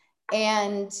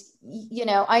 And, you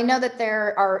know, I know that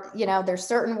there are, you know, there's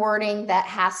certain wording that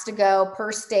has to go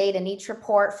per state in each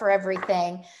report for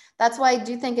everything. That's why I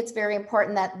do think it's very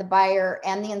important that the buyer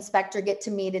and the inspector get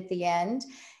to meet at the end.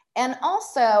 And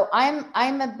also,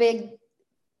 I'm a big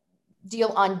deal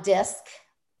on DISC.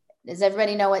 Does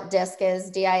everybody know what DISC is?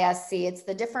 D-I-S-C. It's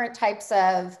the different types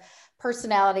of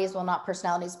personalities. Well, not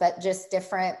personalities, but just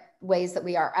different ways that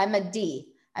we are. I'm a D.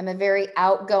 I'm a very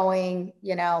outgoing,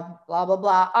 you know, blah, blah,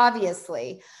 blah.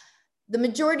 Obviously, the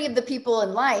majority of the people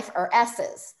in life are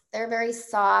S's. They're very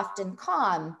soft and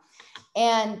calm.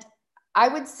 And I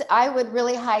would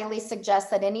really highly suggest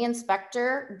that any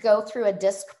inspector go through a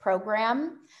DISC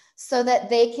program so that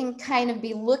they can kind of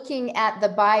be looking at the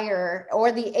buyer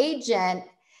or the agent.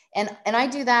 And I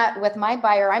do that with my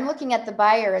buyer. I'm looking at the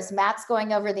buyer as Matt's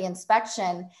going over the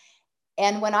inspection.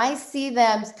 And when I see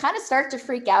them kind of start to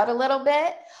freak out a little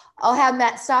bit, I'll have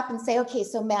Matt stop and say, okay,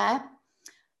 so Matt,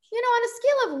 On a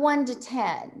scale of 1 to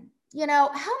 10, how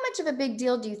much of a big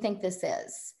deal do you think this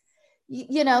is?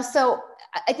 So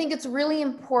I think it's really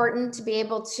important to be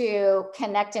able to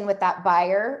connect in with that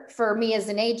buyer for me as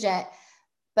an agent,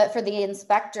 but for the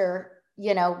inspector,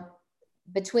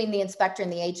 between the inspector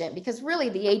and the agent, because really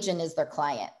the agent is their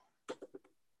client.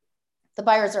 The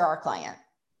buyers are our client.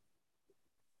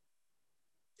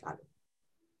 I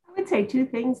would say two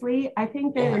things, Lee. I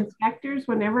think that inspectors,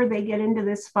 whenever they get into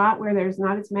this spot where there's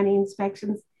not as many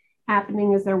inspections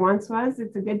happening as there once was,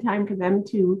 it's a good time for them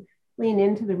to lean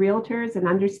into the realtors and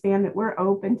understand that we're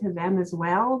open to them as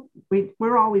well.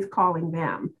 We're always calling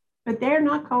them, but they're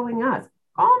not calling us.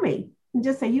 Call me and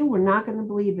just say, you were not going to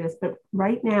believe this, but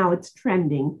right now it's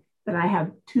trending that I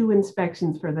have 2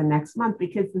 inspections for the next month,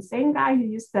 because the same guy who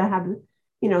used to have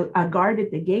a guard at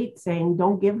the gate saying,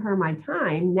 don't give her my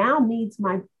time, now needs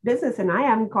my business. And I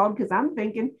haven't called because I'm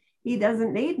thinking he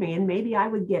doesn't need me. And maybe I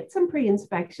would get some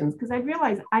pre-inspections because I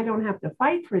realize I don't have to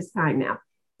fight for his time now.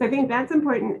 So I think that's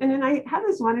important. And then I have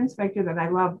this one inspector that I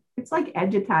love. It's like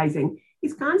edutizing.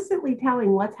 He's constantly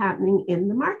telling what's happening in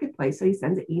the marketplace. So he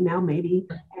sends an email maybe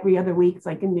every other week. It's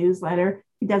like a newsletter.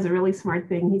 He does a really smart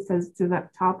thing. He says to the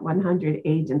top 100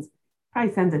 agents,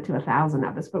 probably sends it to 1,000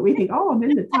 of us, but we think, oh, I'm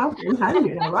in the top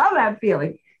 100. I love that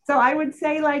feeling. So I would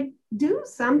say, do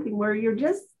something where you're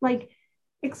just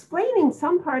explaining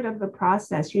some part of the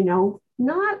process,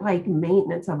 not like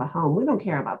maintenance of a home. We don't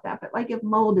care about that, but if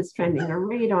mold is trending or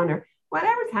radon or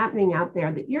whatever's happening out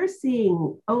there that you're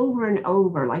seeing over and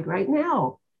over, like right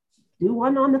now, do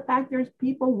one on the fact there's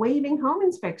people waiving home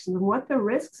inspections and what the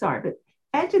risks are, but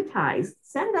edutize,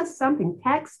 send us something,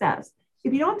 text us.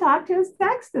 If you don't talk to us,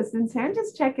 text us and say, I'm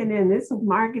just checking in. This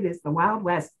market is the Wild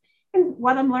West. And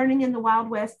what I'm learning in the Wild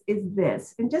West is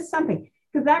this, and just something,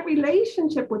 because that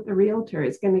relationship with the realtor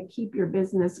is going to keep your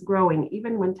business growing,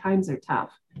 even when times are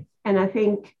tough. And I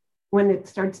think when it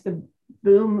starts to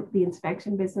boom, the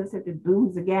inspection business, if it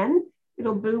booms again,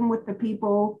 it'll boom with the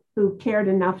people who cared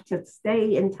enough to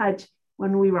stay in touch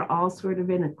when we were all sort of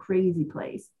in a crazy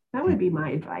place. That would be my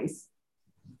advice.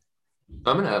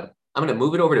 I'm gonna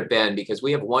move it over to Ben because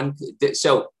we have one.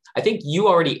 So I think you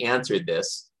already answered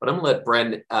this, but I'm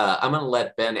gonna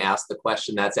let Ben ask the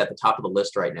question that's at the top of the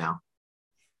list right now.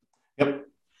 Yep.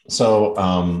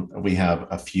 So we have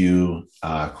a few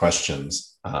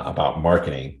questions about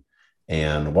marketing.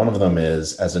 And one of them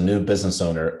is, as a new business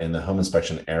owner in the home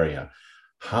inspection area,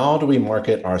 how do we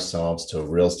market ourselves to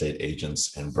real estate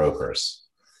agents and brokers?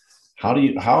 How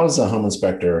is a home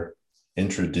inspector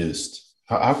introduced?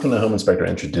 How can a home inspector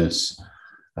introduce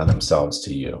themselves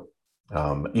to you?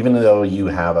 Even though you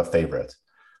have a favorite,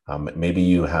 maybe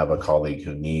you have a colleague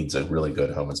who needs a really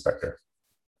good home inspector.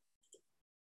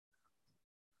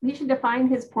 You should define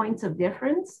his points of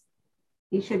difference.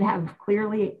 He should have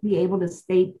clearly be able to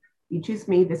state, you choose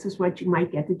me, this is what you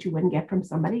might get that you wouldn't get from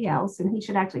somebody else. And he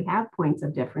should actually have points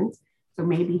of difference. So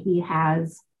maybe he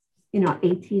has,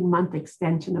 18-month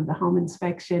extension of the home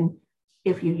inspection.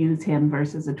 If you use him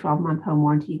versus a 12-month home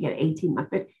warranty, you get 18 months.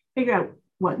 But figure out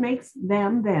what makes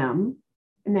them,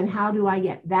 and then how do I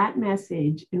get that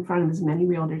message in front of as many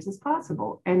realtors as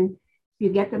possible? And if you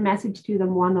get the message to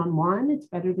them one-on-one, it's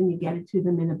better than you get it to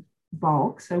them in a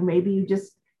bulk. So maybe you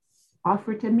just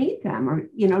offer to meet them, or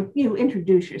you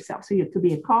introduce yourself. So it could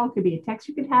be a call, it could be a text.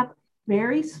 You could have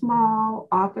very small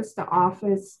office to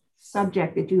office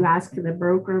subject that you ask to the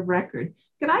broker of record.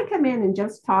 Could I come in and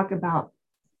just talk about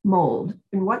mold,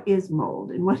 and what is mold,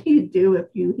 and what do you do if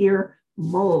you hear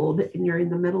mold and you're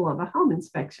in the middle of a home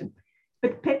inspection?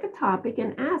 But pick a topic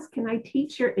and ask, can I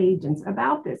teach your agents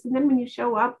about this? And then when you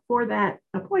show up for that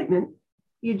appointment,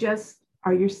 you just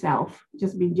are yourself.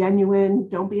 Just be genuine.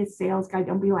 Don't be a sales guy.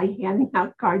 Don't be handing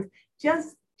out cards.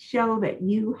 Just show that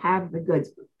you have the goods.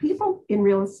 People in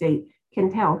real estate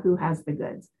can tell who has the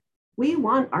goods. We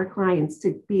want our clients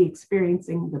to be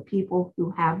experiencing the people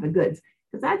who have the goods,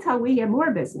 because that's how we get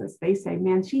more business. They say,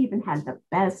 man, she even had the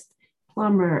best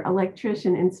plumber,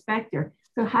 electrician, inspector.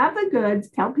 So have the goods,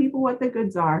 tell people what the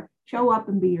goods are, show up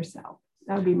and be yourself.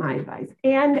 That would be my advice.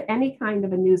 And any kind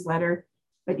of a newsletter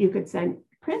that you could send.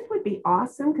 Print would be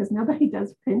awesome because nobody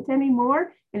does print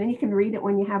anymore. And then you can read it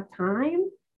when you have time.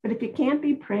 But if you can't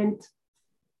be print,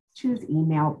 choose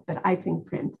email. But I think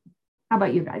print. How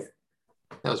about you guys?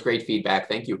 That was great feedback.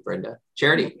 Thank you, Brenda.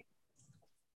 Charity.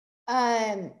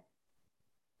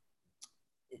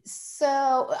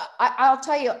 So I'll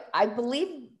tell you, I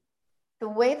believe the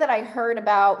way that I heard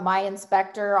about my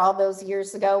inspector all those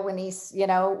years ago when he's,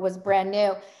 was brand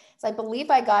new, is I believe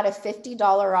I got a $50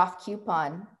 off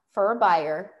coupon for a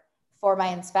buyer for my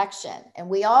inspection. And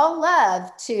we all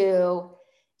love to,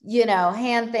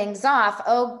 hand things off.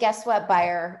 Oh, guess what,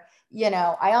 buyer?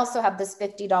 I also have this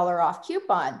 $50 off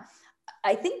coupon.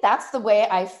 I think that's the way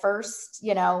I first,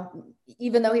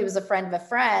 even though he was a friend of a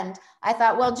friend, I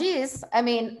thought, well, geez, I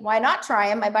mean, why not try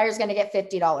him? My buyer's going to get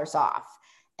 $50 off.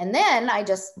 And then I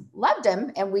just loved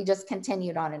him, and we just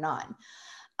continued on and on.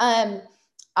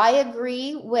 I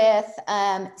agree with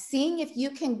seeing if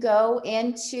you can go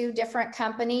into different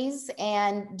companies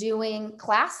and doing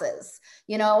classes,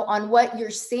 on what you're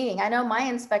seeing. I know my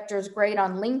inspector is great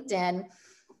on LinkedIn,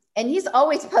 and he's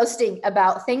always posting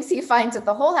about things he finds at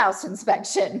the whole house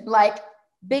inspection, like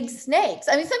big snakes.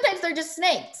 I mean, sometimes they're just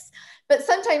snakes, but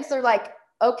sometimes they're like,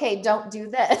 okay, don't do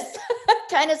this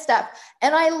kind of stuff.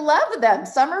 And I love them.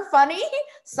 Some are funny,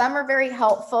 some are very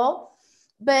helpful.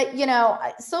 But,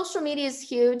 social media is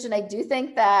huge. And I do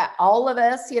think that all of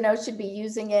us, should be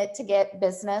using it to get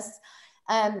business.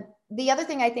 The other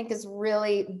thing I think is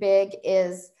really big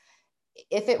is,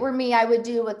 if it were me, I would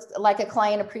do what's like a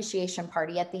client appreciation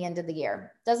party at the end of the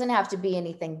year. Doesn't have to be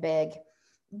anything big,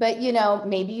 but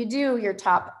maybe you do your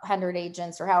top 100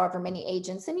 agents or however many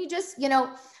agents, and you just,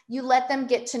 you let them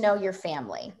get to know your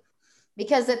family.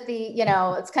 Because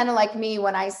it's kind of like me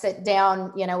when I sit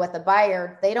down, with a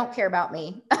buyer, they don't care about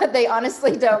me. They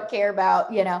honestly don't care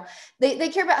about, they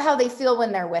care about how they feel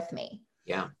when they're with me.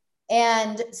 Yeah.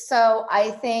 And so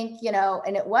I think,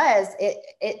 and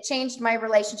it changed my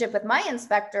relationship with my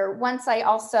inspector once I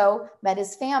also met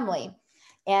his family.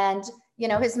 And,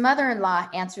 his mother-in-law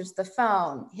answers the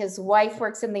phone. His wife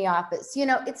works in the office.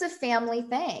 It's a family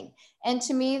thing. And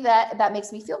to me, that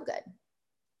makes me feel good.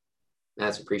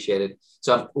 That's appreciated.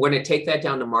 So we're going to take that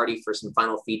down to Marty for some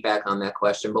final feedback on that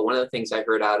question. But one of the things I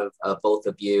heard out of both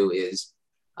of you is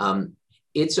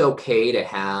it's okay to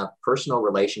have personal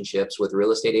relationships with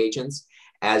real estate agents,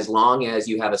 as long as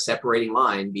you have a separating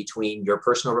line between your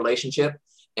personal relationship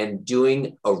and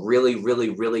doing a really, really,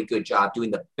 really good job,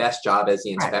 doing the best job as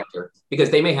the inspector. Right. Because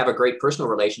they may have a great personal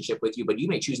relationship with you, but you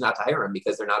may choose not to hire them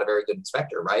because they're not a very good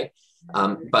inspector, right?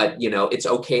 But it's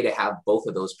okay to have both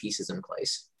of those pieces in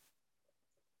place.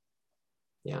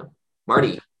 Yeah.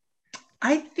 Marty.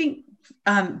 I think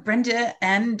Brenda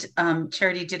and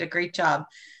Charity did a great job,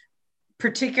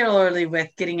 particularly with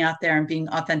getting out there and being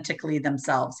authentically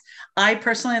themselves. I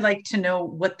personally like to know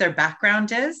what their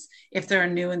background is if they're a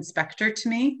new inspector to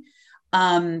me.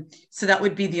 So that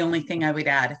would be the only thing I would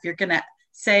add. If you're going to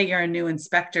say you're a new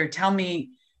inspector, tell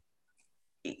me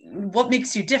what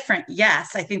makes you different.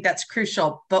 Yes, I think that's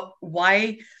crucial, but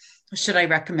why should I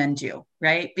recommend you,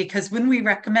 right? Because when we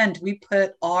recommend, we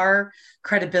put our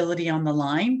credibility on the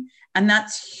line, and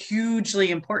that's hugely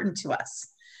important to us.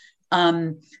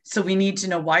 So we need to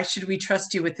know, why should we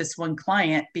trust you with this one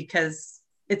client? Because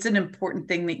it's an important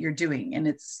thing that you're doing, and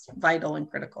it's vital and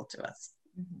critical to us.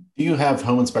 Do you have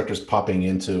home inspectors popping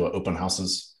into open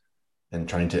houses and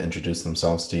trying to introduce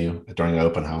themselves to you during an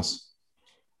open house?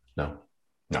 No.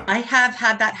 I have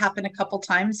had that happen a couple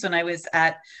times when I was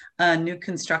at new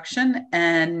construction,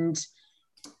 and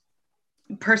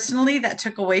personally that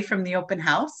took away from the open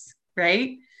house,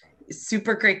 right?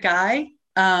 Super great guy.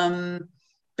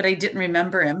 But I didn't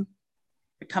remember him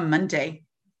come Monday.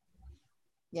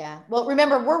 Yeah. Well,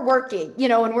 remember, we're working,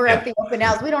 when we're at the open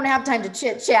house, we don't have time to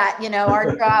chit chat.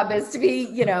 Our job is to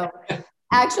be,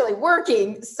 actually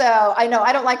working. So I know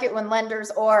I don't like it when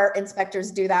lenders or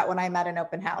inspectors do that when I'm at an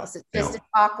open house. It's just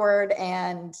awkward,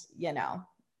 and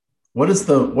What is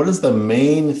the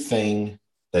main thing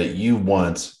that you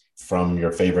want from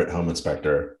your favorite home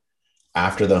inspector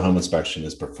after the home inspection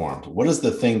is performed? What is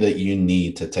the thing that you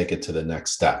need to take it to the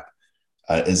next step?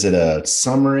 Is it a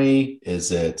summary?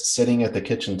 Is it sitting at the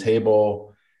kitchen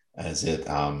table? Is it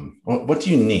what do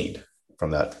you need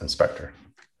from that inspector?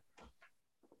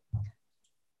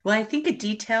 Well, I think a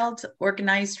detailed,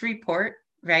 organized report,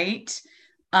 right?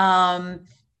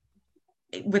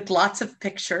 With lots of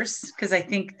pictures, because I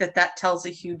think that tells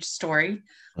a huge story.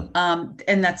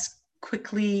 And that's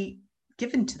quickly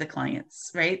given to the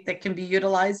clients, right? That can be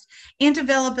utilized, and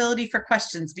availability for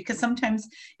questions, because sometimes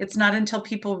it's not until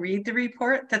people read the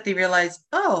report that they realize,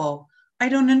 oh, I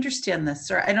don't understand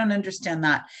this, or I don't understand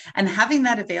that. And having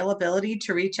that availability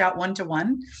to reach out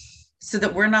one-to-one so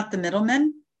that we're not the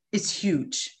middlemen is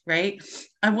huge, right?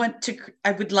 I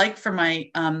would like for my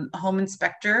home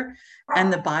inspector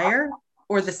and the buyer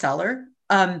or the seller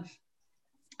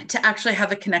to actually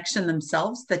have a connection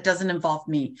themselves that doesn't involve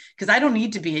me, because I don't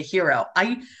need to be a hero.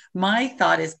 My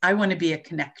thought is I want to be a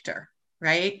connector,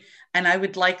 right? And I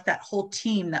would like that whole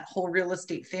team, that whole real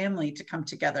estate family to come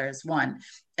together as one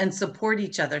and support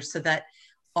each other so that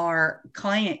our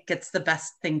client gets the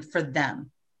best thing for them.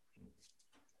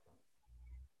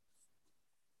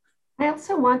 I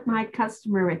also want my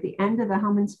customer at the end of the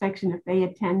home inspection, if they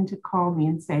attend, to call me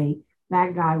and say,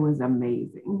 that guy was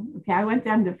amazing. Okay, I want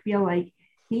them to feel like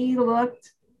he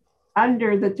looked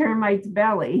under the termite's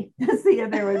belly to see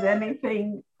if there was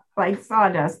anything like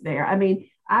sawdust there. I mean,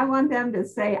 I want them to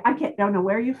say, don't know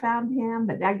where you found him,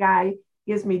 but that guy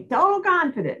gives me total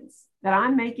confidence that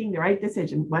I'm making the right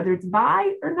decision, whether it's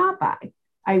buy or not buy.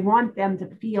 I want them to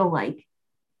feel like,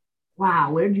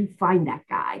 wow, where'd you find that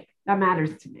guy? That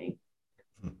matters to me.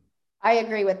 I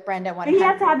agree with Brenda 100%. He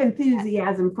has to have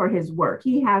enthusiasm for his work.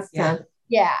 He has to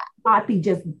not be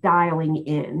just dialing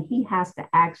in. He has to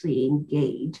actually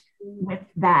engage with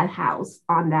that house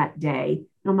on that day,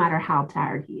 no matter how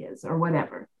tired he is or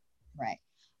whatever. Right.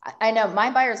 I know my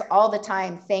buyers all the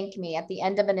time thank me at the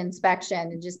end of an inspection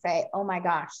and just say, oh my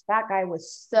gosh, that guy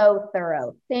was so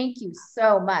thorough. Thank you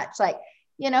so much. Like,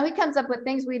 he comes up with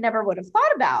things we never would have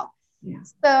thought about. Yeah.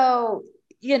 So,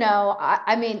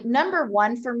 I mean, number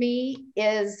one for me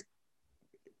is,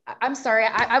 I'm sorry,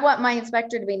 I want my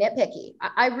inspector to be nitpicky.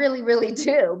 I really, really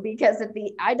do, because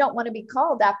I don't want to be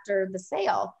called after the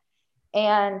sale.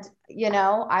 And,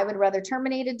 I would rather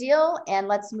terminate a deal and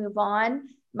let's move on.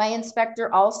 My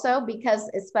inspector also, because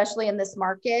especially in this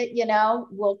market,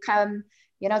 will come,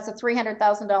 it's a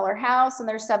 $300,000 house and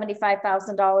there's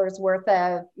 $75,000 worth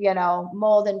of,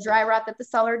 mold and dry rot that the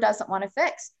seller doesn't want to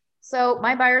fix. So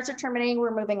my buyers are terminating,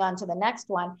 we're moving on to the next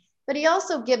one. But he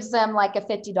also gives them like a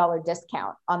 $50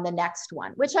 discount on the next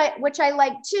one, which I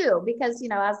like too, because,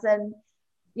 and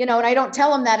I don't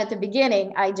tell them that at the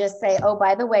beginning. I just say, oh,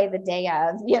 by the way, the day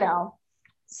of,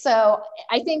 So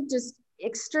I think just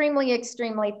extremely,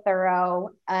 extremely thorough,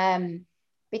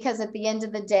 because at the end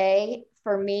of the day,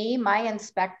 for me, my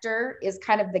inspector is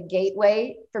kind of the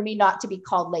gateway for me not to be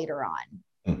called later on.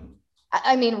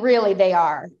 I mean, really, they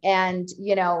are. And,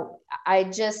 I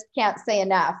just can't say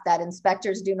enough that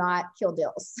inspectors do not kill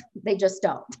deals. They just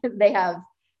don't. They have,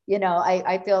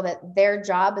 I feel that their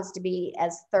job is to be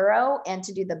as thorough and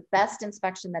to do the best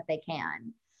inspection that they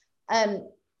can.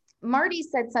 Marty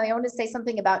said something, I want to say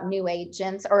something about new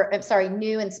agents, or I'm sorry,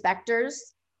 new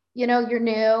inspectors. You're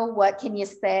new, what can you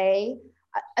say?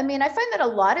 I mean, I find that a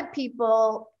lot of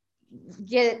people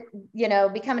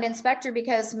become an inspector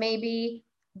because maybe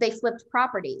they flipped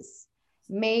properties.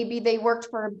 Maybe they worked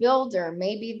for a builder.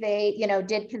 Maybe they,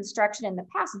 did construction in the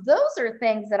past. Those are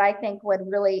things that I think would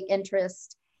really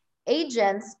interest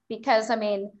agents, because I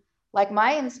mean, like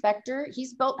my inspector,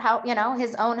 he's built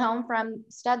his own home from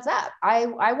studs up.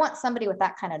 I want somebody with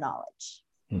that kind of knowledge.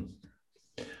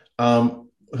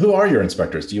 Who are your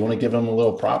inspectors? Do you want to give them a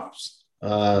little props? You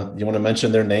want to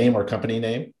mention their name or company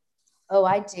name? Oh,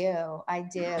 I do.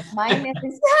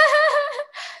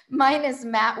 Mine is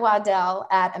Matt Waddell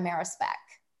at Amerispec.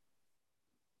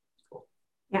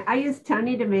 Yeah, I use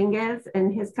Tony Dominguez,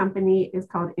 and his company is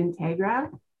called Integra.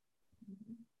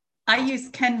 I use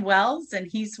Ken Wells, and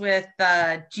he's with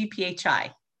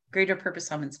GPHI, Greater Purpose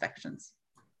Home Inspections.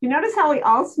 You notice how we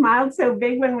all smiled so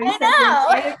big when we said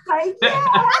it? Like,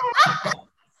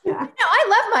 yeah. I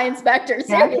love my inspectors.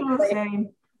 Same.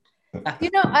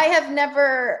 I have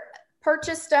never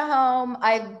purchased a home.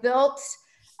 I've built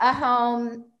a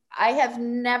home. I have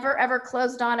never, ever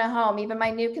closed on a home, even my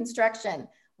new construction,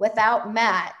 without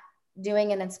Matt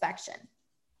doing an inspection,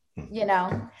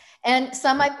 and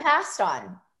some I've passed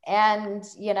on. And,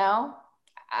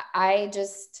 I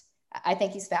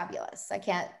think he's fabulous. I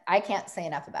can't say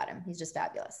enough about him. He's just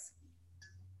fabulous.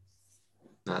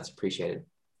 That's appreciated.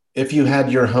 If you had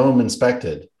your home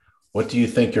inspected, what do you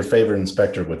think your favorite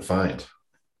inspector would find?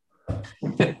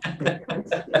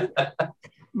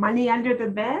 Money under the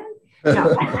bed?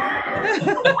 No.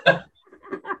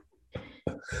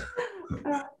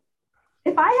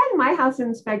 If I had my house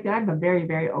inspected, I have a very,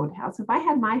 very old house. If I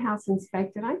had my house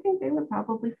inspected, I think they would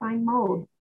probably find mold.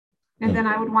 And then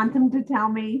I would want them to tell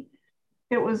me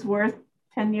it was worth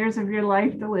 10 years of your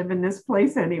life to live in this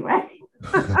place anyway.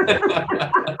 How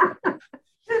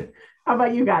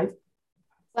about you guys?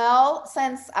 Well,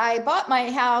 since I bought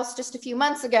my house just a few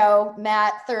months ago,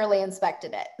 Matt thoroughly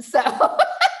inspected it. So,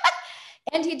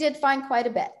 and he did find quite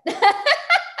a bit.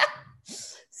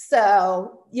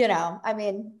 So, I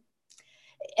mean,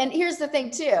 and here's the thing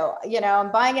too,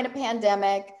 I'm buying in a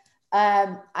pandemic.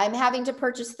 I'm having to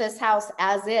purchase this house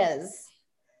as is.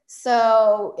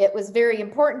 So it was very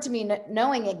important to me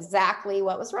knowing exactly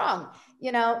what was wrong.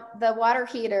 The water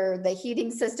heater, the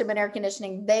heating system and air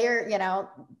conditioning, the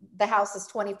house is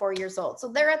 24 years old. So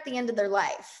they're at the end of their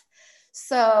life.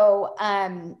 So,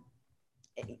 I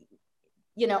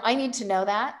need to know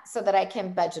that so that I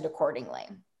can budget accordingly.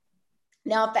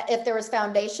 Now, if there was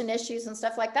foundation issues and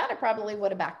stuff like that, I probably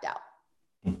would have backed out.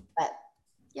 But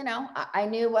you know, I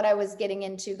knew what I was getting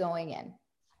into going in.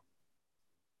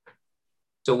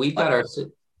 So we've got our,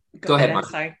 go ahead, Mark.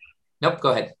 I'm sorry. Nope,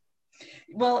 go ahead.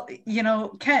 Well, you know,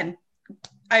 Ken,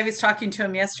 I was talking to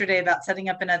him yesterday about setting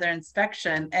up another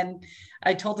inspection, and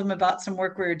I told him about some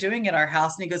work we were doing at our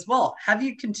house, and he goes, well, have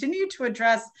you continued to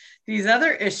address these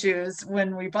other issues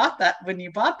when you bought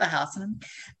the house? And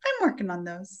I'm working on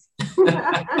those.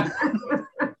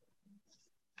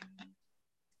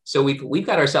 So we've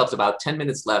got ourselves about 10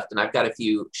 minutes left, and I've got a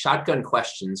few shotgun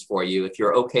questions for you if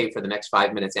you're okay for the next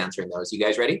 5 minutes answering those. You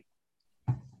guys ready?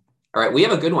 All right, we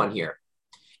have a good one here.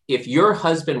 If your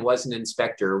husband was an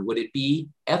inspector, would it be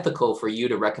ethical for you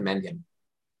to recommend him?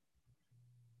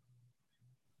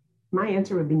 My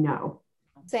answer would be no.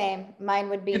 Same. Mine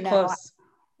would be Too no. close.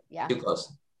 Yeah. Too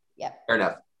close. Yep. Fair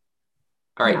enough.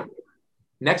 All right. No.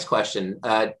 Next question.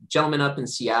 A gentleman up in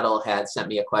Seattle had sent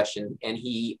me a question,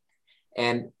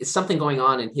 and it's something going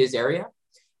on in his area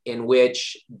in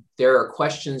which there are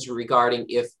questions regarding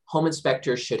if home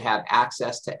inspectors should have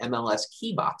access to MLS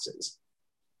key boxes.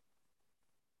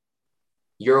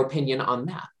 Your opinion on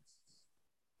that?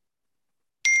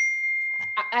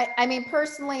 I mean,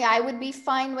 personally, I would be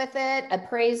fine with it.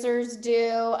 Appraisers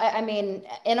do. I mean,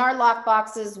 in our lock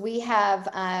boxes, we have,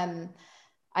 I'm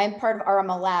part of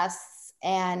RMLS,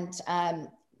 and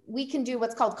we can do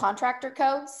what's called contractor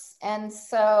codes. And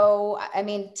so, I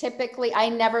mean, typically, I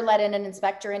never let in an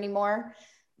inspector anymore.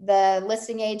 The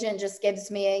listing agent just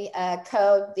gives me a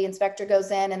code, the inspector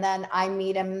goes in, and then I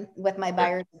meet him with my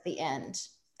buyers at the end.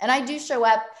 And I do show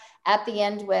up at the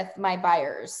end with my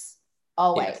buyers,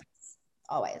 always. Yeah.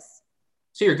 Always.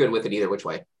 So you're good with it either which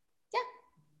way? Yeah.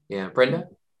 Yeah. Brenda?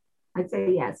 I'd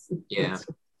say yes. Yeah.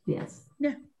 Yes.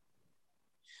 Yeah.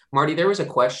 Marty, there was a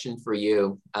question for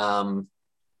you.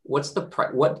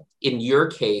 What in your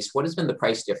case, what has been the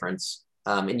price difference?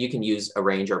 And you can use a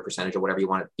range or a percentage or whatever you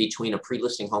want between a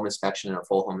pre-listing home inspection and a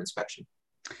full home inspection.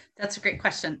 That's a great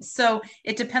question. So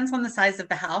it depends on the size of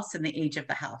the house and the age of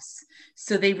the house.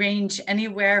 So they range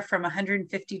anywhere from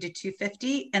 150 to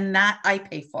 250, and that I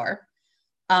pay for.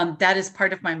 That is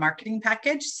part of my marketing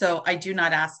package. So I do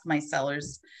not ask my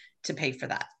sellers to pay for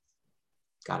that.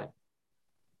 Got it.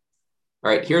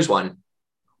 All right, here's one.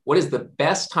 What is the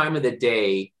best time of the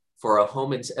day for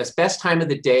best time of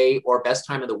the day or best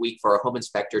time of the week for a home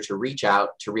inspector to reach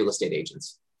out to real estate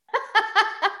agents?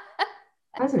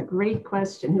 That's a great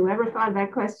question. Whoever thought of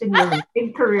that question, you have a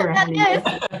big career ahead of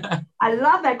you. I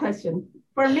love that question.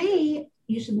 For me,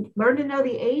 you should learn to know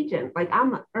the agent. Like,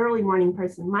 I'm an early morning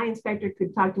person. My inspector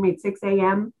could talk to me at 6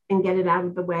 a.m. and get it out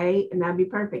of the way, and that'd be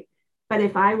perfect. But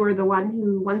if I were the one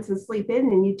who wants to sleep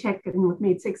in and you check in with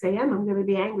me at 6 a.m., I'm going to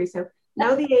be angry. So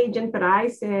know the agent, but I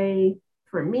say,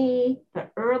 for me, the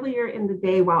earlier in the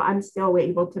day while I'm still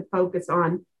able to focus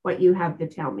on what you have to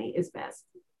tell me is best.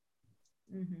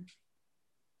 Mm-hmm.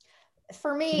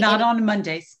 For me, not on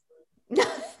Mondays. Not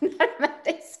on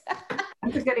Mondays.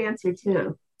 That's a good answer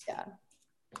too. Yeah.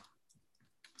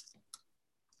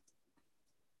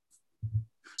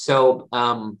 So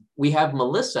we have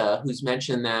Melissa, who's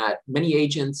mentioned that many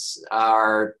agents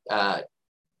are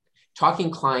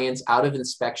talking clients out of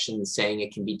inspections, saying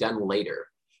it can be done later.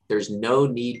 There's no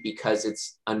need because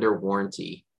it's under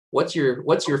warranty. What's your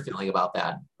feeling about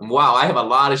that? And wow, I have a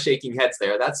lot of shaking heads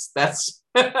there. That's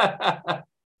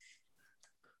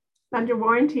under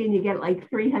warranty, and you get like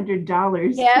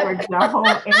 $300 Yep. towards the whole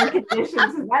air conditioners.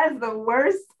 That is the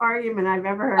worst argument I've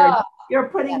ever heard. Oh, you're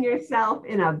putting yourself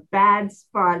in a bad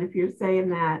spot if you're saying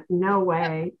that. No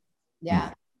way.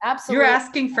 Yeah, absolutely. You're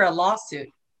asking for a lawsuit.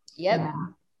 Yep. Yeah.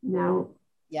 No.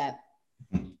 Yeah.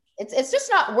 It's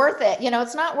just not worth it. You know,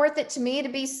 it's not worth it to me to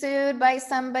be sued by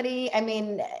somebody. I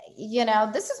mean, you know,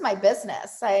 this is my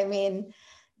business. I mean,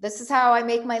 this is how I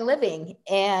make my living.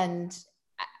 And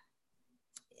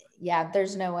yeah,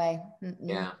 there's no way. Mm-mm.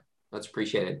 Yeah, that's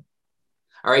appreciated.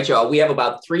 All right, y'all, we have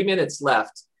about 3 minutes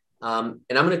left. And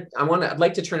I'd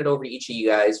like to turn it over to each of you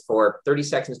guys for 30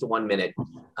 seconds to 1 minute.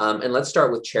 And let's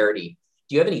start with Charity.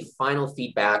 Do you have any final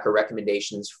feedback or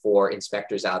recommendations for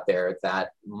inspectors out there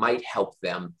that might help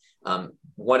them,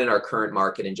 one in our current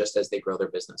market and just as they grow their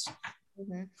business?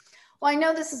 Mm-hmm. Well, I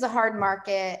know this is a hard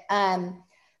market,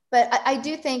 but I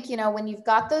do think, you know, when you've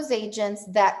got those agents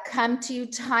that come to you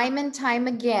time and time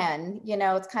again, you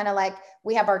know, it's kind of like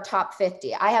we have our top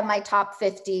 50. I have my top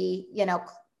 50, you know,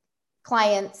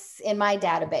 clients in my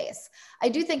database. I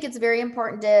do think it's very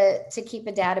important to keep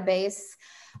a database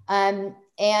and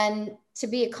to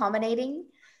be accommodating.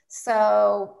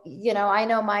 So, you know, I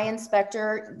know my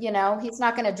inspector, you know, he's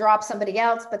not going to drop somebody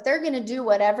else, but they're going to do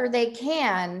whatever they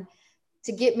can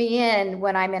to get me in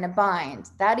when I'm in a bind.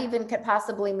 That even could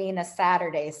possibly mean a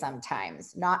Saturday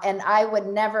sometimes. And I would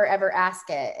never, ever ask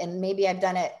it. And maybe I've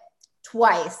done it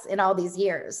twice in all these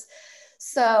years.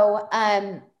 So,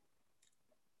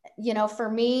 for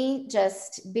me,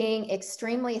 just being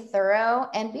extremely thorough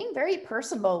and being very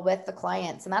personable with the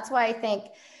clients. And that's why I think,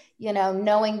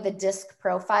 knowing the DISC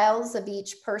profiles of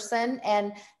each person,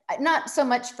 and not so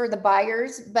much for the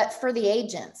buyers, but for the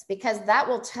agents, because that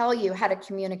will tell you how to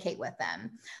communicate with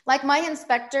them. Like my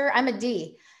inspector, I'm a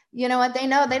D. You know what? They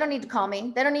know they don't need to call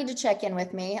me. They don't need to check in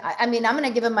with me. I mean, I'm going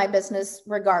to give them my business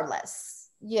regardless.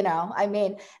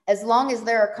 As long as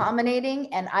they're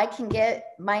accommodating and I can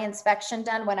get my inspection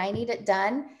done when I need it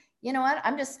done, you know what?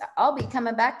 I'll be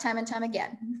coming back time and time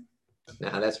again.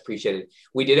 No, that's appreciated.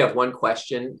 We did have one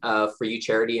question for you,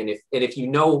 Charity. And if you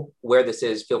know where this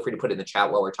is, feel free to put it in the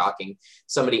chat while we're talking.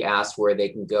 Somebody asked where they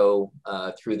can go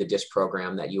through the DISC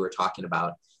program that you were talking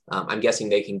about. I'm guessing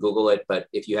they can Google it, but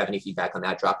if you have any feedback on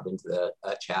that, drop it into the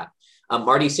chat.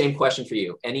 Marty, same question for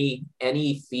you.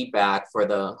 Any feedback for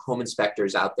the home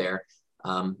inspectors out there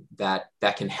that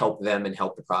can help them and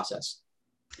help the process?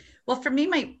 Well, for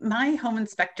me, my home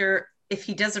inspector, if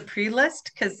he does a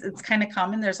pre-list, because it's kind of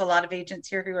common, there's a lot of agents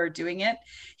here who are doing it,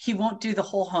 he won't do the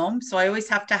whole home. So I always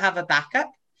have to have a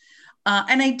backup.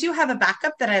 And I do have a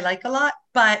backup that I like a lot,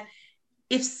 but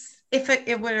if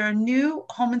it were a new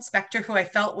home inspector who I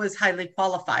felt was highly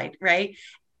qualified, right?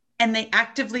 And they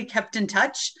actively kept in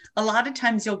touch, a lot of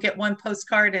times you'll get one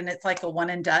postcard and it's like a one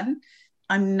and done.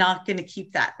 I'm not going to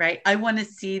keep that, right? I want to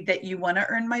see that you want to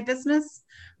earn my business,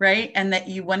 right? And that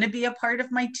you want to be a part of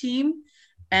my team,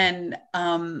 and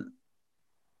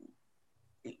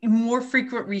more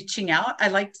frequent reaching out. I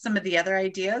liked some of the other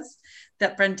ideas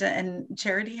that Brenda and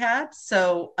Charity had.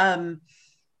 So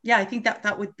yeah, I think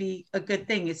that would be a good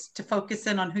thing, is to focus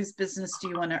in on whose business do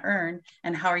you want to earn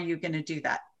and how are you going to do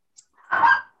that?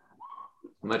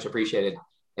 Much appreciated.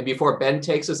 And before Ben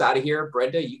takes us out of here,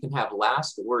 Brenda, you can have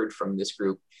last word from this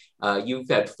group. You've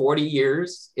had 40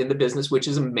 years in the business, which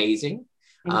is amazing.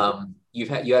 You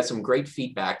had some great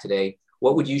feedback today.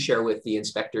 What would you share with the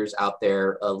inspectors out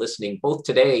there listening, both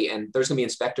today, and there's going to be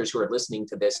inspectors who are listening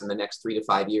to this in the next 3 to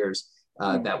 5 years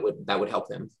that would help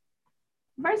them?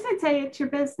 First, I'd say it's your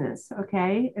business,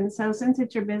 okay? And so since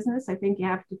it's your business, I think you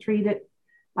have to treat it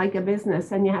like a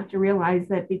business, and you have to realize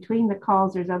that between the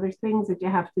calls, there's other things that you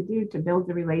have to do to build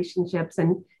the relationships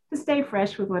and to stay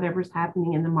fresh with whatever's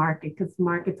happening in the market, because the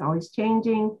market's always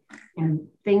changing and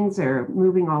things are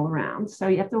moving all around. So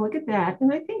you have to look at that.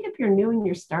 And I think if you're new and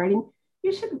you're starting,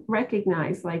 you should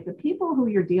recognize, like, the people who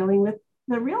you're dealing with,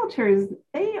 the realtors,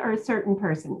 they are a certain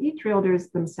person. Each realtor is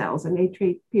themselves and they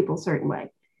treat people a certain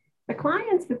way. The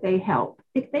clients that they help,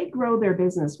 if they grow their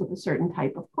business with a certain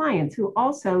type of clients who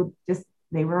also just,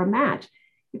 they were a match.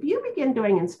 If you begin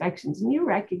doing inspections and you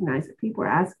recognize that people are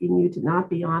asking you to not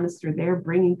be honest, or they're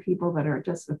bringing people that are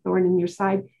just a thorn in your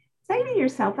side, say to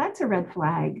yourself, that's a red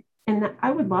flag. And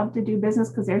I would love to do business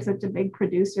because they're such a big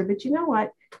producer, but you know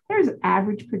what? There's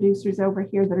average producers over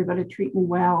here that are going to treat me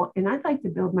well. And I'd like to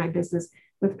build my business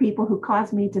with people who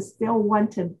cause me to still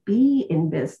want to be in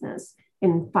business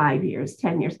in 5 years,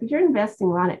 10 years, because you're investing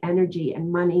a lot of energy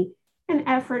and money and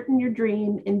effort in your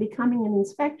dream in becoming an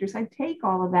inspector. So I take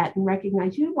all of that and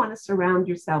recognize you want to surround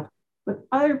yourself with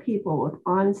other people with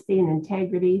honesty and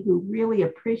integrity who really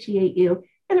appreciate you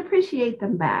and appreciate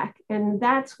them back. And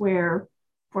that's where,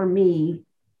 for me,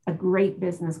 a great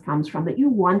business comes from, that you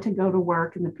want to go to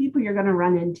work and the people you're going to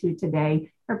run into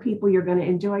today are people you're going to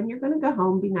enjoy, and you're going to go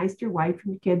home, be nice to your wife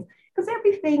and your kids, because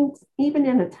everything, even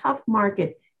in a tough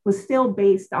market, was still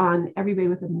based on everybody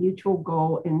with a mutual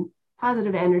goal and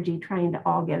positive energy, trying to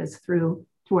all get us through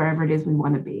to wherever it is we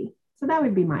want to be. So that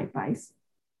would be my advice.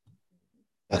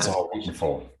 That's all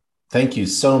wonderful. Thank you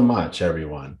so much,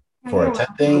 everyone, for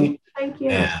attending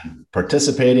and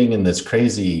participating in this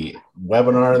crazy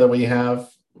webinar that we have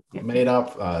made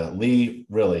up. Lee,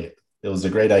 really, it was a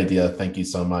great idea. Thank you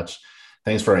so much.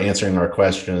 Thanks for answering our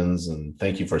questions, and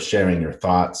thank you for sharing your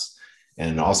thoughts.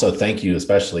 And also thank you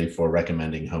especially for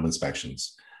recommending home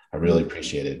inspections. I really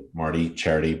appreciate it. Marty,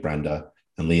 Charity, Brenda,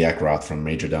 and Lee Eckroth from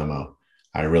Majordomo.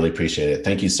 I really appreciate it.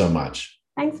 Thank you so much.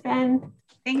 Thanks, Ben.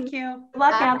 Thank you. Good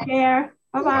luck out there.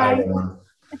 Bye-bye. Bye, everyone.